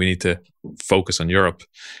game we need to focus on Europe,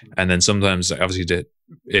 and then sometimes obviously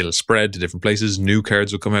it'll spread to different places. New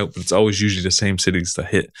cards will come out, but it's always usually the same cities that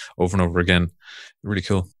hit over and over again. Really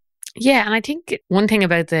cool. Yeah, and I think one thing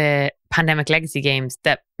about the Pandemic Legacy games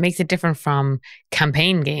that makes it different from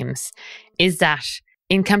campaign games is that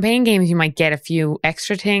in campaign games you might get a few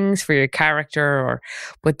extra things for your character,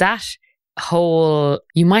 but that whole,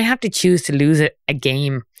 you might have to choose to lose a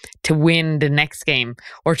game to win the next game,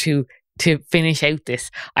 or to finish out this.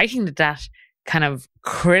 I think that kind of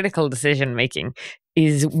critical decision making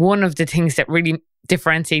is one of the things that really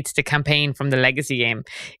differentiates the campaign from the legacy game.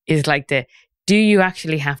 Is like do you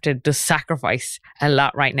actually have to just sacrifice a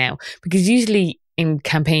lot right now? Because usually in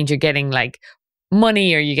campaigns you're getting like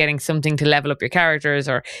money, or you're getting something to level up your characters,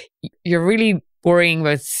 or you're really worrying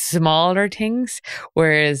about smaller things.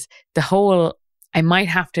 Whereas the whole, I might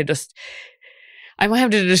have to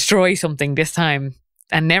destroy something this time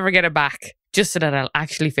and never get it back just so that I'll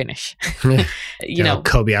actually finish.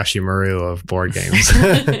 Kobayashi Maru of board games.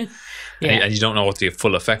 Yeah. And you don't know what the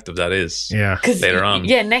full effect of that is. Yeah. Later on.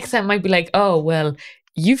 Yeah, next time might be like, oh, well,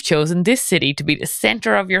 you've chosen this city to be the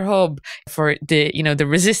center of your hub for the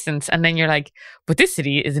resistance. And then you're like, but this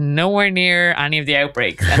city is nowhere near any of the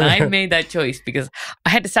outbreaks. And I made that choice because I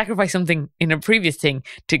had to sacrifice something in a previous thing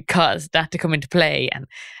to cause that to come into play. And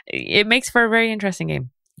it makes for a very interesting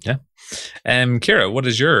game. Yeah. Kira, what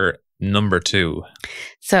is your number 2?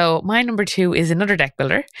 So my number 2 is another deck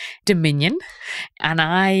builder, Dominion. And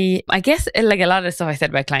I guess like a lot of the stuff I said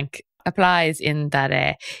about Clank applies in that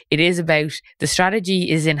it is about, the strategy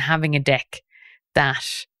is in having a deck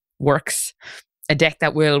that works, a deck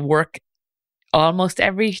that will work almost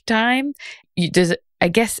every time. I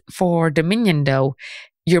guess for Dominion though,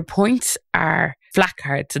 your points are flat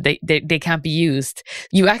cards, so they can't be used.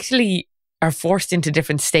 You actually are forced into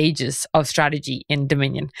different stages of strategy in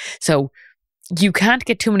Dominion. So you can't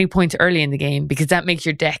get too many points early in the game because that makes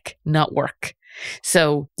your deck not work.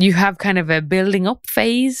 So you have kind of a building up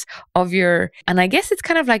phase of and I guess it's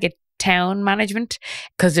kind of like a town management,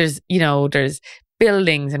 because there's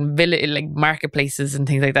buildings and like marketplaces and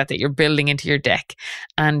things like that you're building into your deck.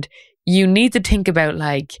 And you need to think about,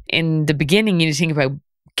 like in the beginning, you need to think about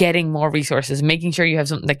getting more resources, making sure you have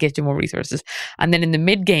something that gets you more resources. And then in the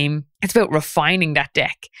mid game, it's about refining that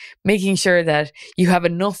deck, making sure that you have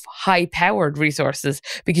enough high powered resources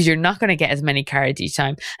because you're not going to get as many cards each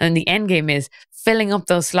time. And then the end game is filling up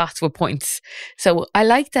those slots with points. So I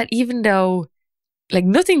like that even though like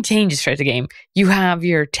nothing changes throughout the game, you have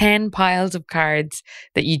your 10 piles of cards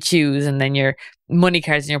that you choose and then your money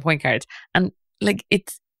cards and your point cards. And like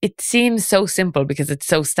it seems so simple because it's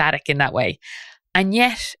so static in that way. And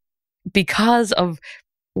yet, because of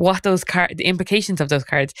what those cards, the implications of those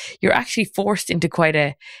cards, you're actually forced into quite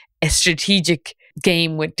a strategic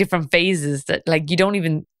game with different phases that like you don't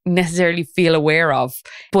even necessarily feel aware of.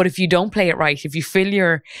 But if you don't play it right,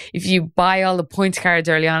 if you buy all the points cards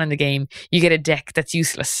early on in the game, you get a deck that's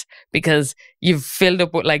useless because you've filled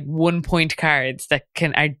up with like 1 point cards that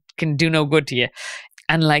can do no good to you.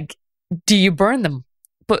 And like, do you burn them?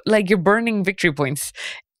 But like you're burning victory points.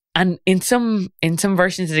 And in some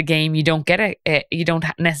versions of the game, you don't get you don't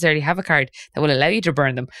necessarily have a card that will allow you to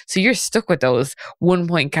burn them. So you're stuck with those 1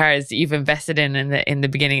 point cards that you've invested in the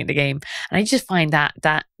beginning of the game. And I just find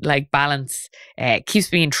that like balance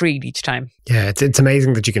keeps me intrigued each time. Yeah, it's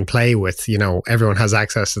amazing that you can play with, everyone has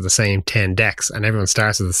access to the same 10 decks and everyone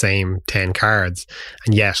starts with the same 10 cards.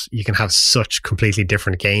 And yet you can have such completely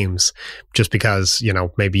different games just because,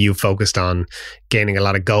 maybe you focused on gaining a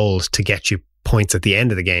lot of gold to get you points at the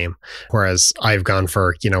end of the game, whereas I've gone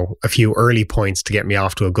for a few early points to get me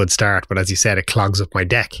off to a good start, but as you said, it clogs up my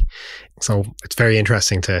deck. So it's very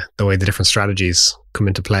interesting to the way the different strategies come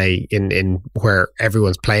into play in where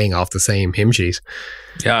everyone's playing off the same hymn sheet.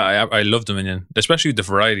 Yeah, I love Dominion, especially the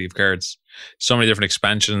variety of cards. So many different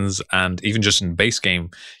expansions, and even just in base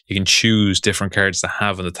game, you can choose different cards to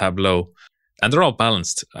have on the tableau. And they're all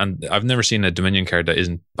balanced. And I've never seen a Dominion card that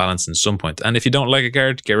isn't balanced in some point. And if you don't like a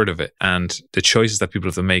card, get rid of it. And the choices that people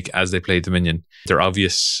have to make as they play Dominion, they're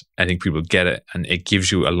obvious. I think people get it. And it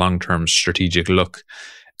gives you a long-term strategic look.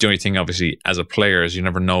 The only thing, obviously, as a player is you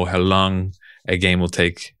never know how long a game will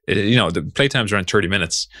take. The playtime's around 30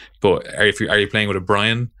 minutes. But are you playing with a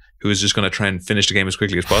Brian who is just going to try and finish the game as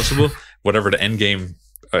quickly as possible? Whatever the end game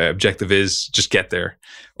objective is, just get there.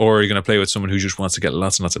 Or you're going to play with someone who just wants to get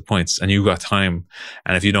lots and lots of points, and you've got time.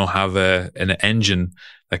 And if you don't have an engine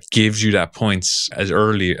that gives you that points as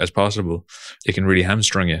early as possible, it can really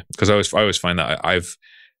hamstring you. Because I always find that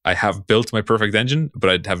I have built my perfect engine, but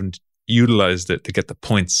I haven't utilized it to get the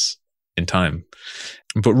points in time.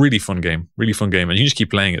 But really fun game, and you just keep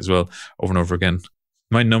playing it as well over and over again.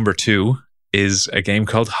 My number 2 is a game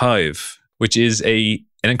called Hive, which is an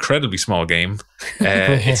incredibly small game.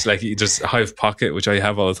 It's like just Hive Pocket, which I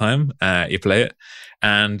have all the time. You play it,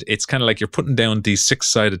 and it's kind of like you're putting down these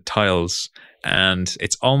 6-sided tiles, and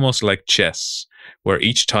it's almost like chess, where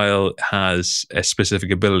each tile has a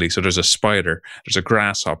specific ability. So there's a spider, there's a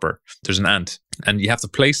grasshopper, there's an ant, and you have to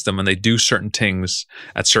place them, and they do certain things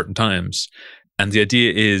at certain times. And the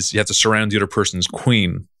idea is you have to surround the other person's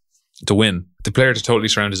queen to win. The player to totally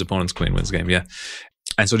surround his opponent's queen wins the game, yeah.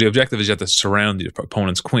 And so the objective is you have to surround the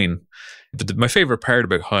opponent's queen. But my favorite part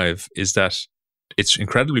about Hive is that it's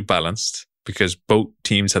incredibly balanced because both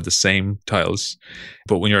teams have the same tiles.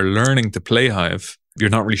 But when you're learning to play Hive, you're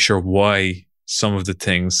not really sure why some of the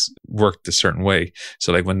things worked a certain way.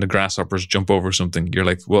 So like when the grasshoppers jump over something, you're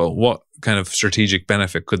like, well, what kind of strategic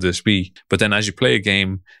benefit could this be? But then as you play a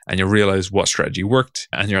game and you realize what strategy worked,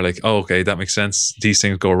 and you're like, oh, okay, that makes sense. These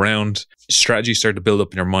things go around. Strategies start to build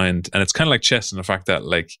up in your mind. And it's kind of like chess in the fact that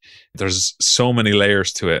like there's so many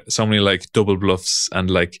layers to it, so many like double bluffs and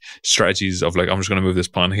like strategies of like, I'm just going to move this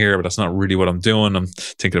pawn here, but that's not really what I'm doing. I'm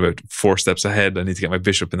thinking about 4 steps ahead. I need to get my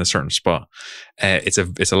bishop in a certain spot. It's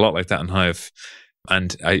a lot like that in Hive.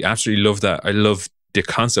 And I absolutely love that. I love the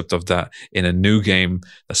concept of that in a new game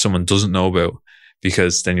that someone doesn't know about,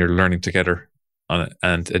 because then you're learning together on it.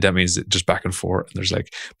 And that means just back and forth. And there's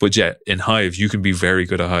like, but yeah, in Hive, you can be very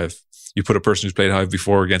good at Hive. You put a person who's played Hive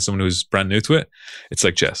before against someone who's brand new to it, it's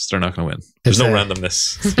like chess. They're not going to win. There's no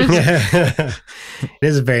randomness. It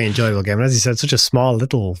is a very enjoyable game. And as you said, such a small,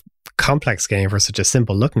 little, complex game for such a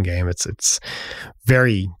simple looking game. It's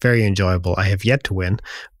very, very enjoyable. I have yet to win,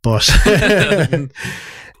 but it's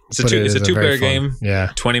a 2-player game.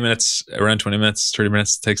 Yeah. 20 minutes, around 20 minutes, 30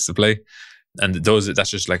 minutes it takes to play. And that's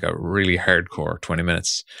just like a really hardcore 20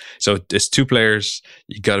 minutes. So it's 2 players.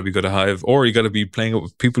 You got to be good at Hive, or you got to be playing it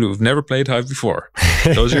with people who've never played Hive before.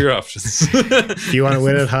 Those are your options. If you want to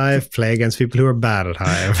win at Hive, play against people who are bad at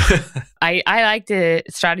Hive. I like the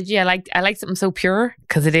strategy. I like something so pure,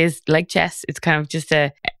 because it is like chess. It's kind of just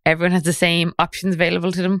everyone has the same options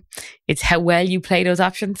available to them. It's how well you play those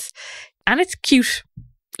options, and it's cute.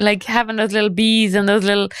 like having those little bees and those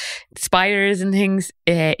little spiders and things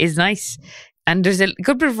is nice. And there's a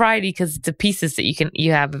good bit of variety because the pieces that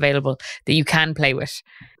you have available that you can play with.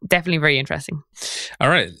 Definitely very interesting. All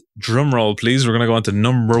right, drum roll, please. We're going to go on to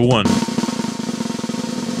number 1.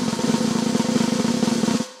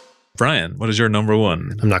 Brian, what is your number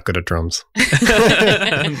 1? I'm not good at drums.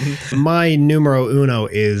 My numero uno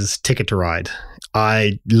is Ticket to Ride.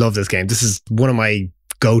 I love this game. This is one of my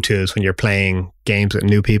go-tos when you're playing games with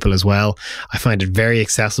new people as well. I find it very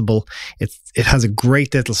accessible. It has a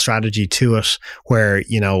great little strategy to it where,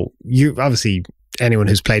 you obviously, anyone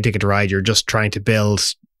who's played Ticket to Ride, you're just trying to build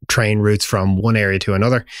train routes from one area to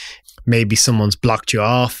another. Maybe someone's blocked you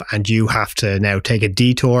off and you have to now take a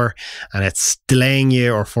detour and it's delaying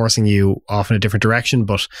you or forcing you off in a different direction.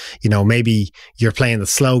 But, maybe you're playing the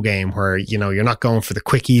slow game where, you're not going for the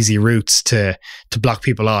quick, easy routes to block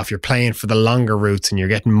people off. You're playing for the longer routes and you're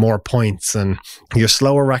getting more points and you're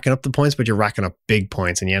slower racking up the points, but you're racking up big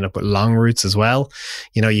points and you end up with long routes as well.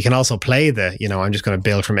 You can also play I'm just going to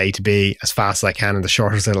build from A to B as fast as I can in the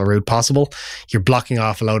shortest little route possible. You're blocking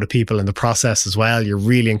off a load of people in the process as well. You're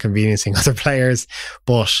really inconveniencing other players,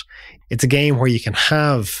 but it's a game where you can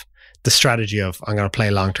have the strategy of, I'm going to play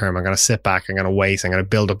long term, I'm going to sit back, I'm going to wait, I'm going to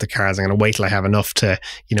build up the cars, I'm going to wait till I have enough to,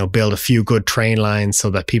 build a few good train lines so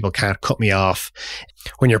that people can't cut me off.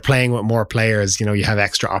 When you're playing with more players, you have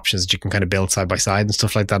extra options that you can kind of build side by side and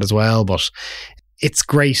stuff like that as well. But it's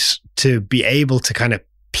great to be able to kind of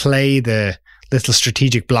play the little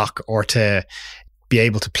strategic block or to be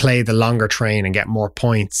able to play the longer train and get more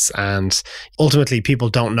points. And ultimately people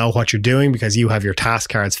don't know what you're doing because you have your task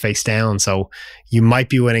cards face down. So you might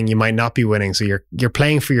be winning, you might not be winning. So you're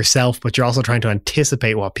playing for yourself, but you're also trying to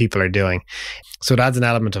anticipate what people are doing. So it adds an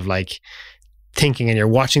element of like thinking, and you're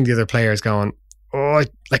watching the other players going, oh,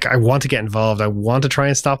 I want to get involved. I want to try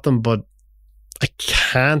and stop them, but I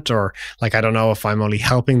can't, or I don't know if I'm only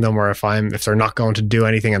helping them or if they're not going to do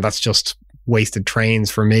anything, and that's just wasted trains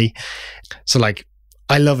for me. So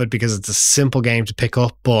I love it because it's a simple game to pick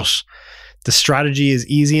up, but the strategy is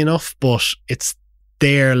easy enough, but it's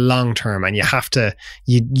there long term, and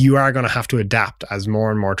you are going to have to adapt as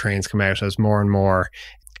more and more trains come out, as more and more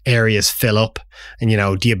areas fill up.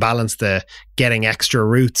 And do you balance the getting extra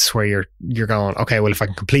routes where you're going, okay, well, if I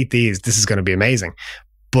can complete these, this is going to be amazing,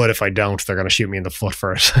 but if I don't, they're going to shoot me in the foot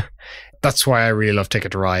for it. That's why I really love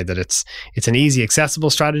Ticket to Ride, that it's an easy, accessible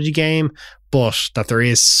strategy game, but that there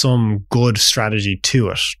is some good strategy to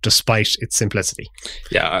it, despite its simplicity.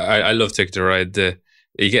 Yeah, I love Ticket to Ride.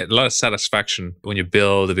 You get a lot of satisfaction when you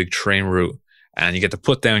build a big train route and you get to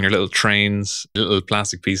put down your little trains, little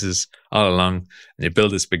plastic pieces all along, and you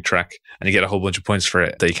build this big track and you get a whole bunch of points for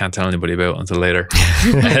it that you can't tell anybody about until later.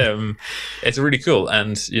 It's really cool.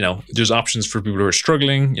 And, there's options for people who are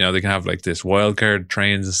struggling. They can have this wildcard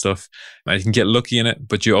trains and stuff, and you can get lucky in it,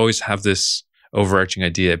 but you always have this overarching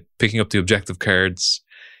idea. Picking up the objective cards,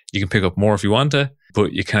 you can pick up more if you want to,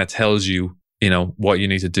 but it kind of tells you, what you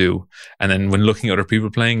need to do. And then when looking at other people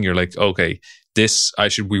playing, you're like, okay, I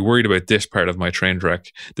should be worried about this part of my train track.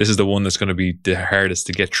 This is the one that's going to be the hardest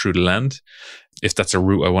to get through the land, if that's a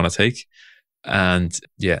route I want to take. And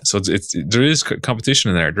yeah, so there is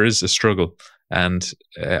competition in there. There is a struggle, and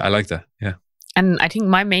I like that. Yeah. And I think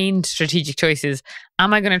my main strategic choice is,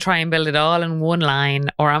 am I going to try and build it all in one line,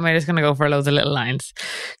 or am I just going to go for loads of little lines?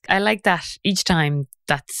 I like that each time.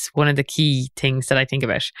 That's one of the key things that I think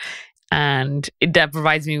about. And that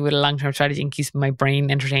provides me with a long-term strategy and keeps my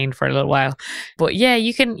brain entertained for a little while. But yeah,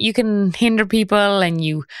 you can hinder people, and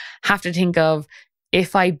you have to think of,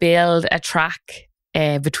 if I build a track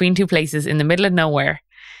between two places in the middle of nowhere,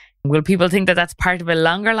 will people think that that's part of a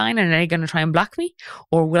longer line and are they going to try and block me?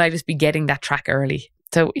 Or will I just be getting that track early?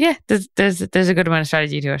 So yeah, there's a good amount of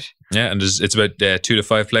strategy to it. Yeah, and it's about 2 to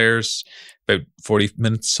 5 players, about 40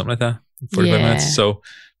 minutes, something like that, 45 minutes. So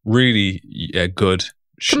really good.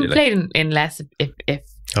 Can play it in less if.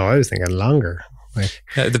 Oh, I was thinking longer.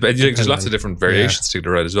 There's lots of different variations to Ticket to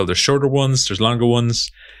Ride as well. There's shorter ones, there's longer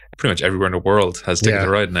ones. Pretty much everywhere in the world has Ticket to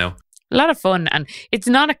Ride now. A lot of fun, and it's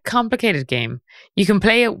not a complicated game. You can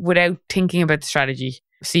play it without thinking about the strategy.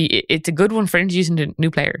 See, it's a good one for introducing to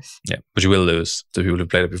new players. Yeah, but you will lose to people who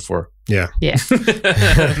played it before. Yeah.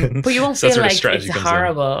 But you won't feel like it's a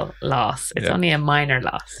horrible loss. It's only a minor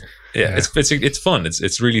loss. Yeah. It's fun.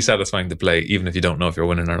 It's really satisfying to play, even if you don't know if you're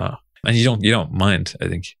winning or not. And you don't mind, I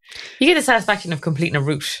think. You get the satisfaction of completing a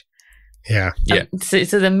route. Yeah.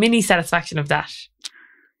 So the mini satisfaction of that.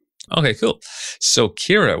 Okay, cool. So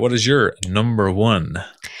Ciara, what is your number 1?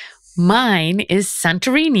 Mine is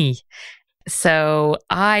Santorini. So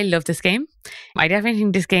I love this game. I definitely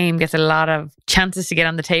think this game gets a lot of chances to get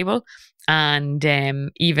on the table.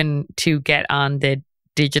 and even to get on the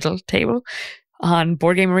digital table on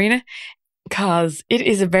Board Game Arena, because it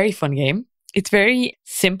is a very fun game. It's very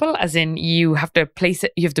simple, as in you have to place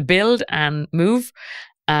it, you have to build and move,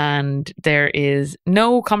 and there is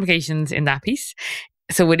no complications in that piece.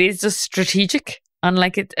 So it is just strategic.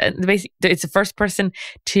 Unlike it's the first person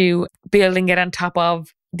to build and get on top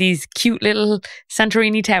of these cute little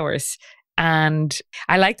Santorini towers. And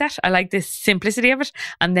I like that. I like the simplicity of it.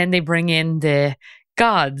 And then they bring in the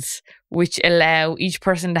gods, which allow each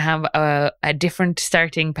person to have a different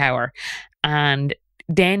starting power. And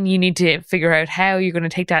then you need to figure out how you're going to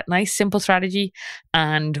take that nice, simple strategy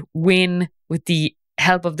and win with the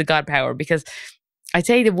help of the god power. Because I'd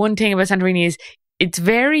say the one thing about Santorini is it's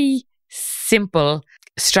very simple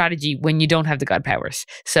strategy when you don't have the god powers.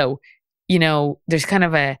 So, you know, there's kind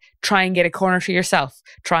of a try and get a corner to yourself,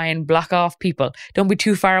 try and block off people. Don't be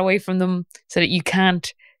too far away from them so that you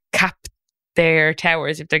can't cap their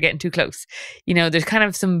towers if they're getting too close. You know, there's kind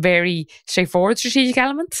of some very straightforward strategic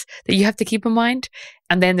elements that you have to keep in mind.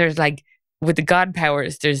 And then there's like, with the god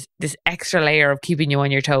powers, there's this extra layer of keeping you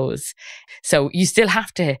on your toes. So you still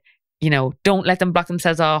have to, you know, don't let them block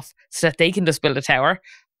themselves off so that they can just build a tower,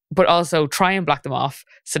 but also try and block them off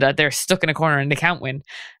so that they're stuck in a corner and they can't win.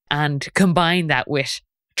 And combine that with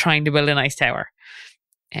trying to build a nice tower.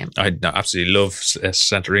 I absolutely love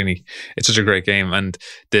Santorini. It's such a great game, and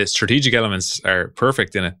the strategic elements are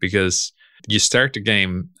perfect in it because you start the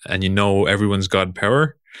game and you know everyone's god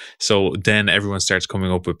power. So then everyone starts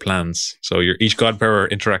coming up with plans. So each god power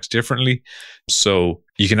interacts differently. So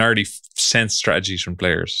you can already sense strategies from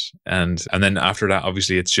players, and then after that,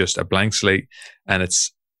 obviously, it's just a blank slate, and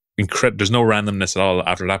it's incredible. There's no randomness at all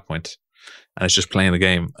after that point. And it's just playing the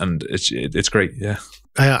game, and it's great. Yeah,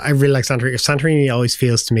 I really like Santorini. Santorini always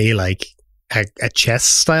feels to me like a chess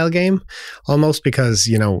style game, almost, because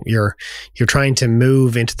you know you're trying to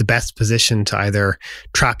move into the best position to either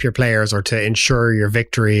trap your players or to ensure your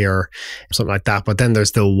victory or something like that. But then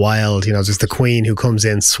there's the wild, you know, there's the queen who comes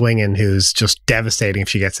in swinging, who's just devastating if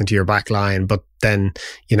she gets into your back line. But then,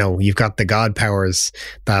 you know, you've got the god powers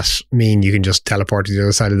that mean you can just teleport to the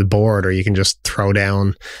other side of the board, or you can just throw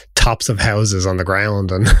down tops of houses on the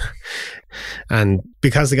ground. And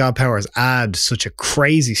because the god powers add such a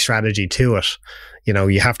crazy strategy to it, you know,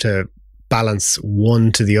 you have to balance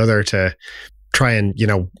one to the other to try and, you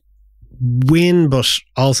know, win, but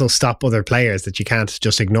also stop other players, that you can't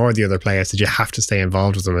just ignore the other players, that you have to stay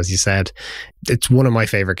involved with them, as you said. It's one of my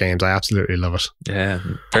favorite games. I absolutely love it. Yeah,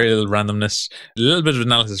 very little randomness, a little bit of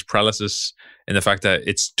analysis paralysis in the fact that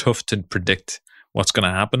it's tough to predict what's going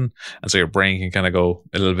to happen, and so your brain can kind of go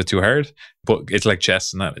a little bit too hard. But it's like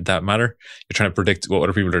chess in that matter. You're trying to predict what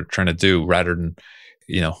other people are trying to do rather than,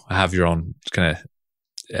 you know, have your own kind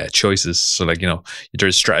of choices. So like, you know,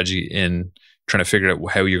 there's strategy in trying to figure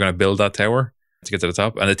out how you're going to build that tower to get to the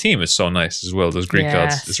top. And the team is so nice as well. Those Greek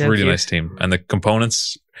gods, it's so a really nice team. And the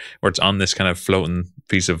components where it's on this kind of floating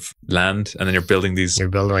piece of land, and then you're building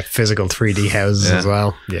like physical 3D houses as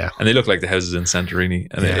well. Yeah. And they look like the houses in Santorini,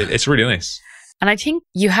 and it's really nice. And I think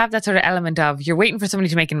you have that sort of element of you're waiting for somebody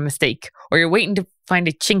to make a mistake, or you're waiting to find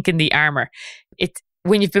a chink in the armor. It's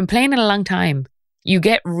when you've been playing it a long time, you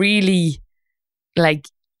get really like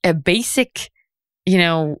a basic, you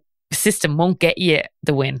know, system won't get you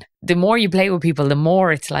the win. The more you play with people, the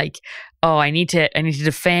more it's like, oh, I need to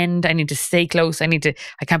defend, I need to stay close, I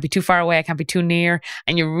can't be too far away, I can't be too near.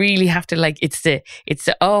 And you really have to, like, it's the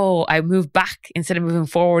oh, I move back instead of moving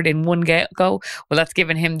forward in one go. Well, that's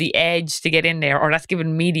given him the edge to get in there, or that's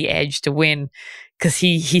given me the edge to win because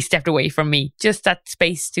he stepped away from me. Just that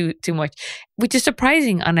space too much, which is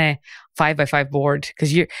surprising on a 5x5 board,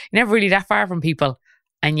 because you're never really that far from people,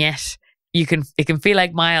 and yet it can feel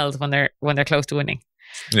like miles when they're close to winning.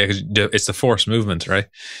 Yeah, because it's the force movement, right?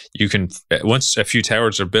 You can, once a few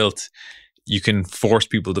towers are built, you can force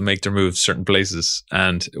people to make their moves certain places,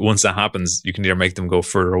 and once that happens, you can either make them go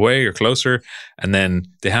further away or closer, and then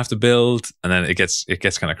they have to build, and then it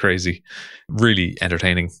gets kind of crazy. Really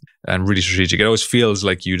entertaining and really strategic. It always feels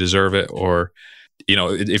like you deserve it, or, you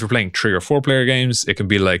know, if you're playing 3 or 4 player games, it can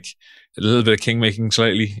be like a little bit of king making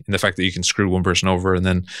slightly, in the fact that you can screw one person over and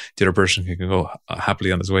then the other person can go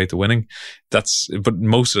happily on his way to winning. But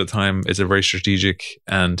most of the time it's a very strategic,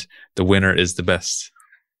 and the winner is the best.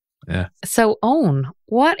 Yeah. So Owen,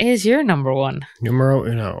 what is your number one? Numero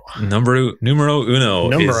uno. Numero uno.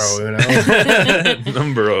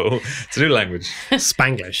 Numero. It's a new language.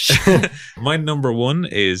 Spanglish. My number one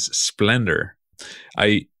is Splendor.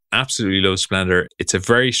 I absolutely love Splendor. It's a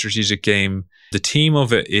very strategic game. The theme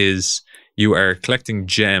of it is you are collecting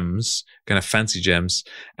gems kind of fancy gems,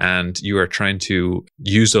 and you are trying to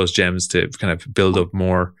use those gems to kind of build up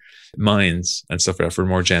more mines and stuff like that for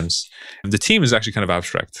more gems. The team is actually kind of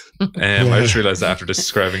abstract. I just realized that after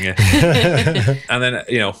describing it. And then,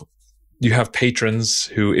 you have patrons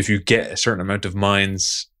who, if you get a certain amount of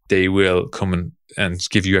mines, they will come and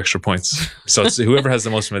give you extra points. So it's whoever has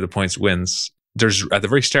the most amount of points wins. There's, at the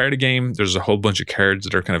very start of the game, there's a whole bunch of cards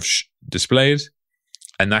that are kind of displayed,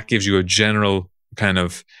 and that gives you a general kind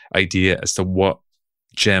of idea as to what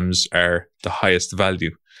gems are the highest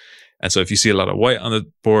value. And so if you see a lot of white on the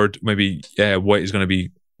board, maybe white is going to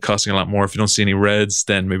be costing a lot more. If you don't see any reds,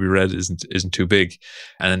 then maybe red isn't too big.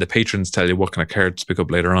 And then the patrons tell you what kind of cards to pick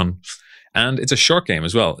up later on. And it's a short game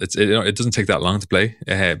as well. It doesn't take that long to play,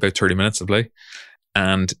 about 30 minutes to play.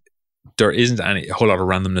 And there isn't a whole lot of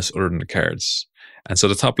randomness other than the cards. And so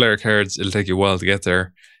the top layer cards, it'll take you a while to get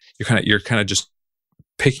there. You're kind of just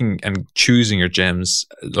picking and choosing your gems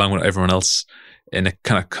along with everyone else in a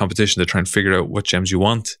kind of competition to try and figure out what gems you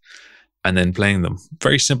want and then playing them.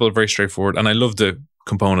 Very simple, very straightforward. And I love the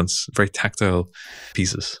components, very tactile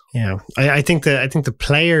pieces. Yeah. I think the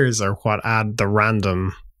players are what add the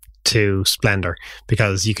random to Splendor,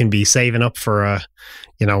 because you can be saving up for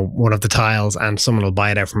one of the tiles and someone will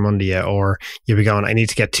buy it out from under you, or you'll be going, I need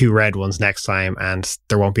to get 2 red ones next time, and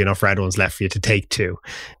there won't be enough red ones left for you to take 2.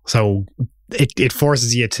 So it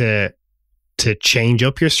forces you to change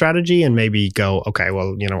up your strategy and maybe go, okay,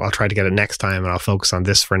 well, I'll try to get it next time and I'll focus on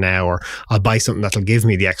this for now, or I'll buy something that'll give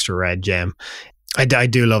me the extra red gem. I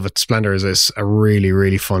do love it. Splendor is a really,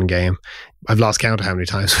 really fun game. I've lost count of how many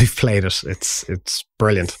times we've played it. It's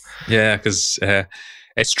brilliant. Yeah, because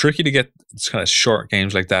it's tricky to get kind of short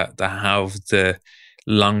games like that have the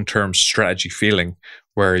long-term strategy feeling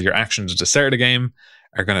where your actions at the start of the game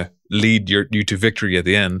are going to lead you to victory at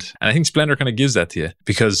the end. And I think Splendor kind of gives that to you,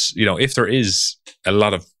 because, if there is a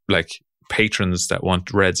lot of like patrons that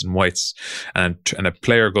want reds and whites and a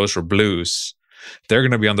player goes for blues, they're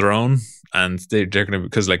going to be on their own, and they're going to,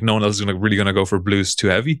 because like no one else is really going to go for blues too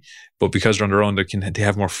heavy, but because they're on their own, they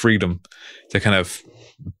have more freedom to kind of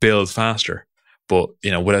build faster. But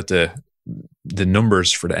without the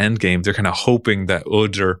numbers for the end game, they're kind of hoping that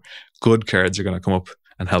other good cards are going to come up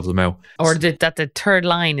and help them out, or that the third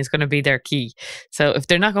line is going to be their key. So if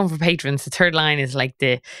they're not going for patrons, the third line is like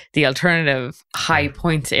the alternative high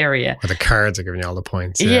points area where the cards are giving you all the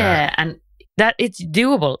points. Yeah, and that it's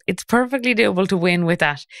doable. It's perfectly doable to win with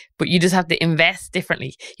that, but you just have to invest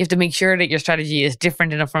differently. You have to make sure that your strategy is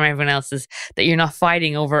different enough from everyone else's, that you're not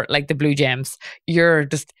fighting over like the blue gems. You're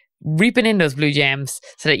just reaping in those blue gems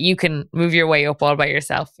so that you can move your way up all by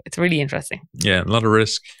yourself. It's really interesting. Yeah, a lot of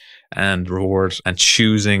risk and reward and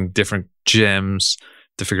choosing different gems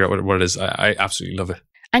to figure out what it is. I absolutely love it.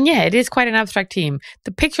 And yeah, it is quite an abstract team.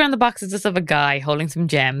 The picture on the box is just of a guy holding some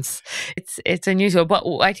gems. It's unusual, but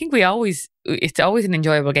I think it's always an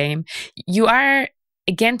enjoyable game. You are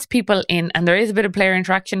against people and there is a bit of player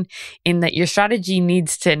interaction in that your strategy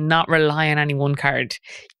needs to not rely on any one card.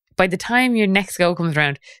 By the time your next go comes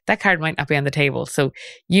around, that card might not be on the table. So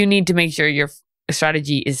you need to make sure your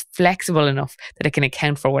strategy is flexible enough that it can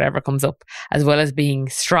account for whatever comes up, as well as being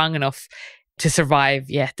strong enough to survive,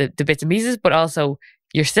 the bits and pieces, but also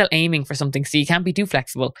you're still aiming for something, so you can't be too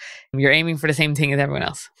flexible. You're aiming for the same thing as everyone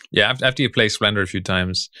else. Yeah, after you play Splendor a few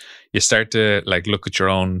times, you start to like look at your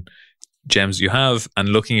own gems you have and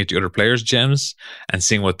looking at the other players' gems and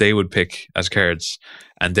seeing what they would pick as cards,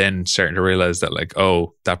 and then starting to realize that like,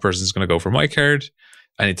 oh, that person's going to go for my card.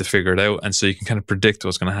 I need to figure it out. And so you can kind of predict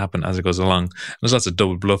what's going to happen as it goes along. There's lots of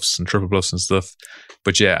double bluffs and triple bluffs and stuff.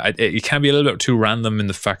 But yeah, it can be a little bit too random in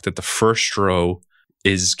the fact that the first row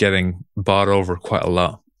is getting bought over quite a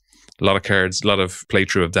lot. A lot of cards, a lot of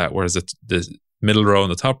playthrough of that, whereas the middle row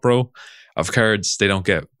and the top row of cards, they don't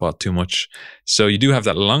get bought too much. So you do have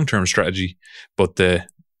that long-term strategy, but the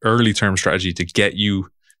early-term strategy to get you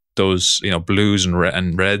those, blues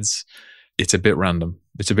and reds, it's a bit random.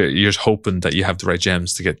 You're just hoping that you have the right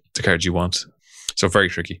gems to get the cards you want. So very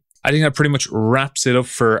tricky. I think that pretty much wraps it up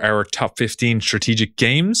for our top 15 strategic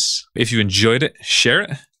games. If you enjoyed it, share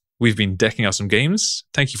it. We've been decking out some games.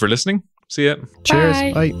 Thank you for listening. See ya.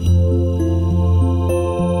 Cheers. Bye. Bye.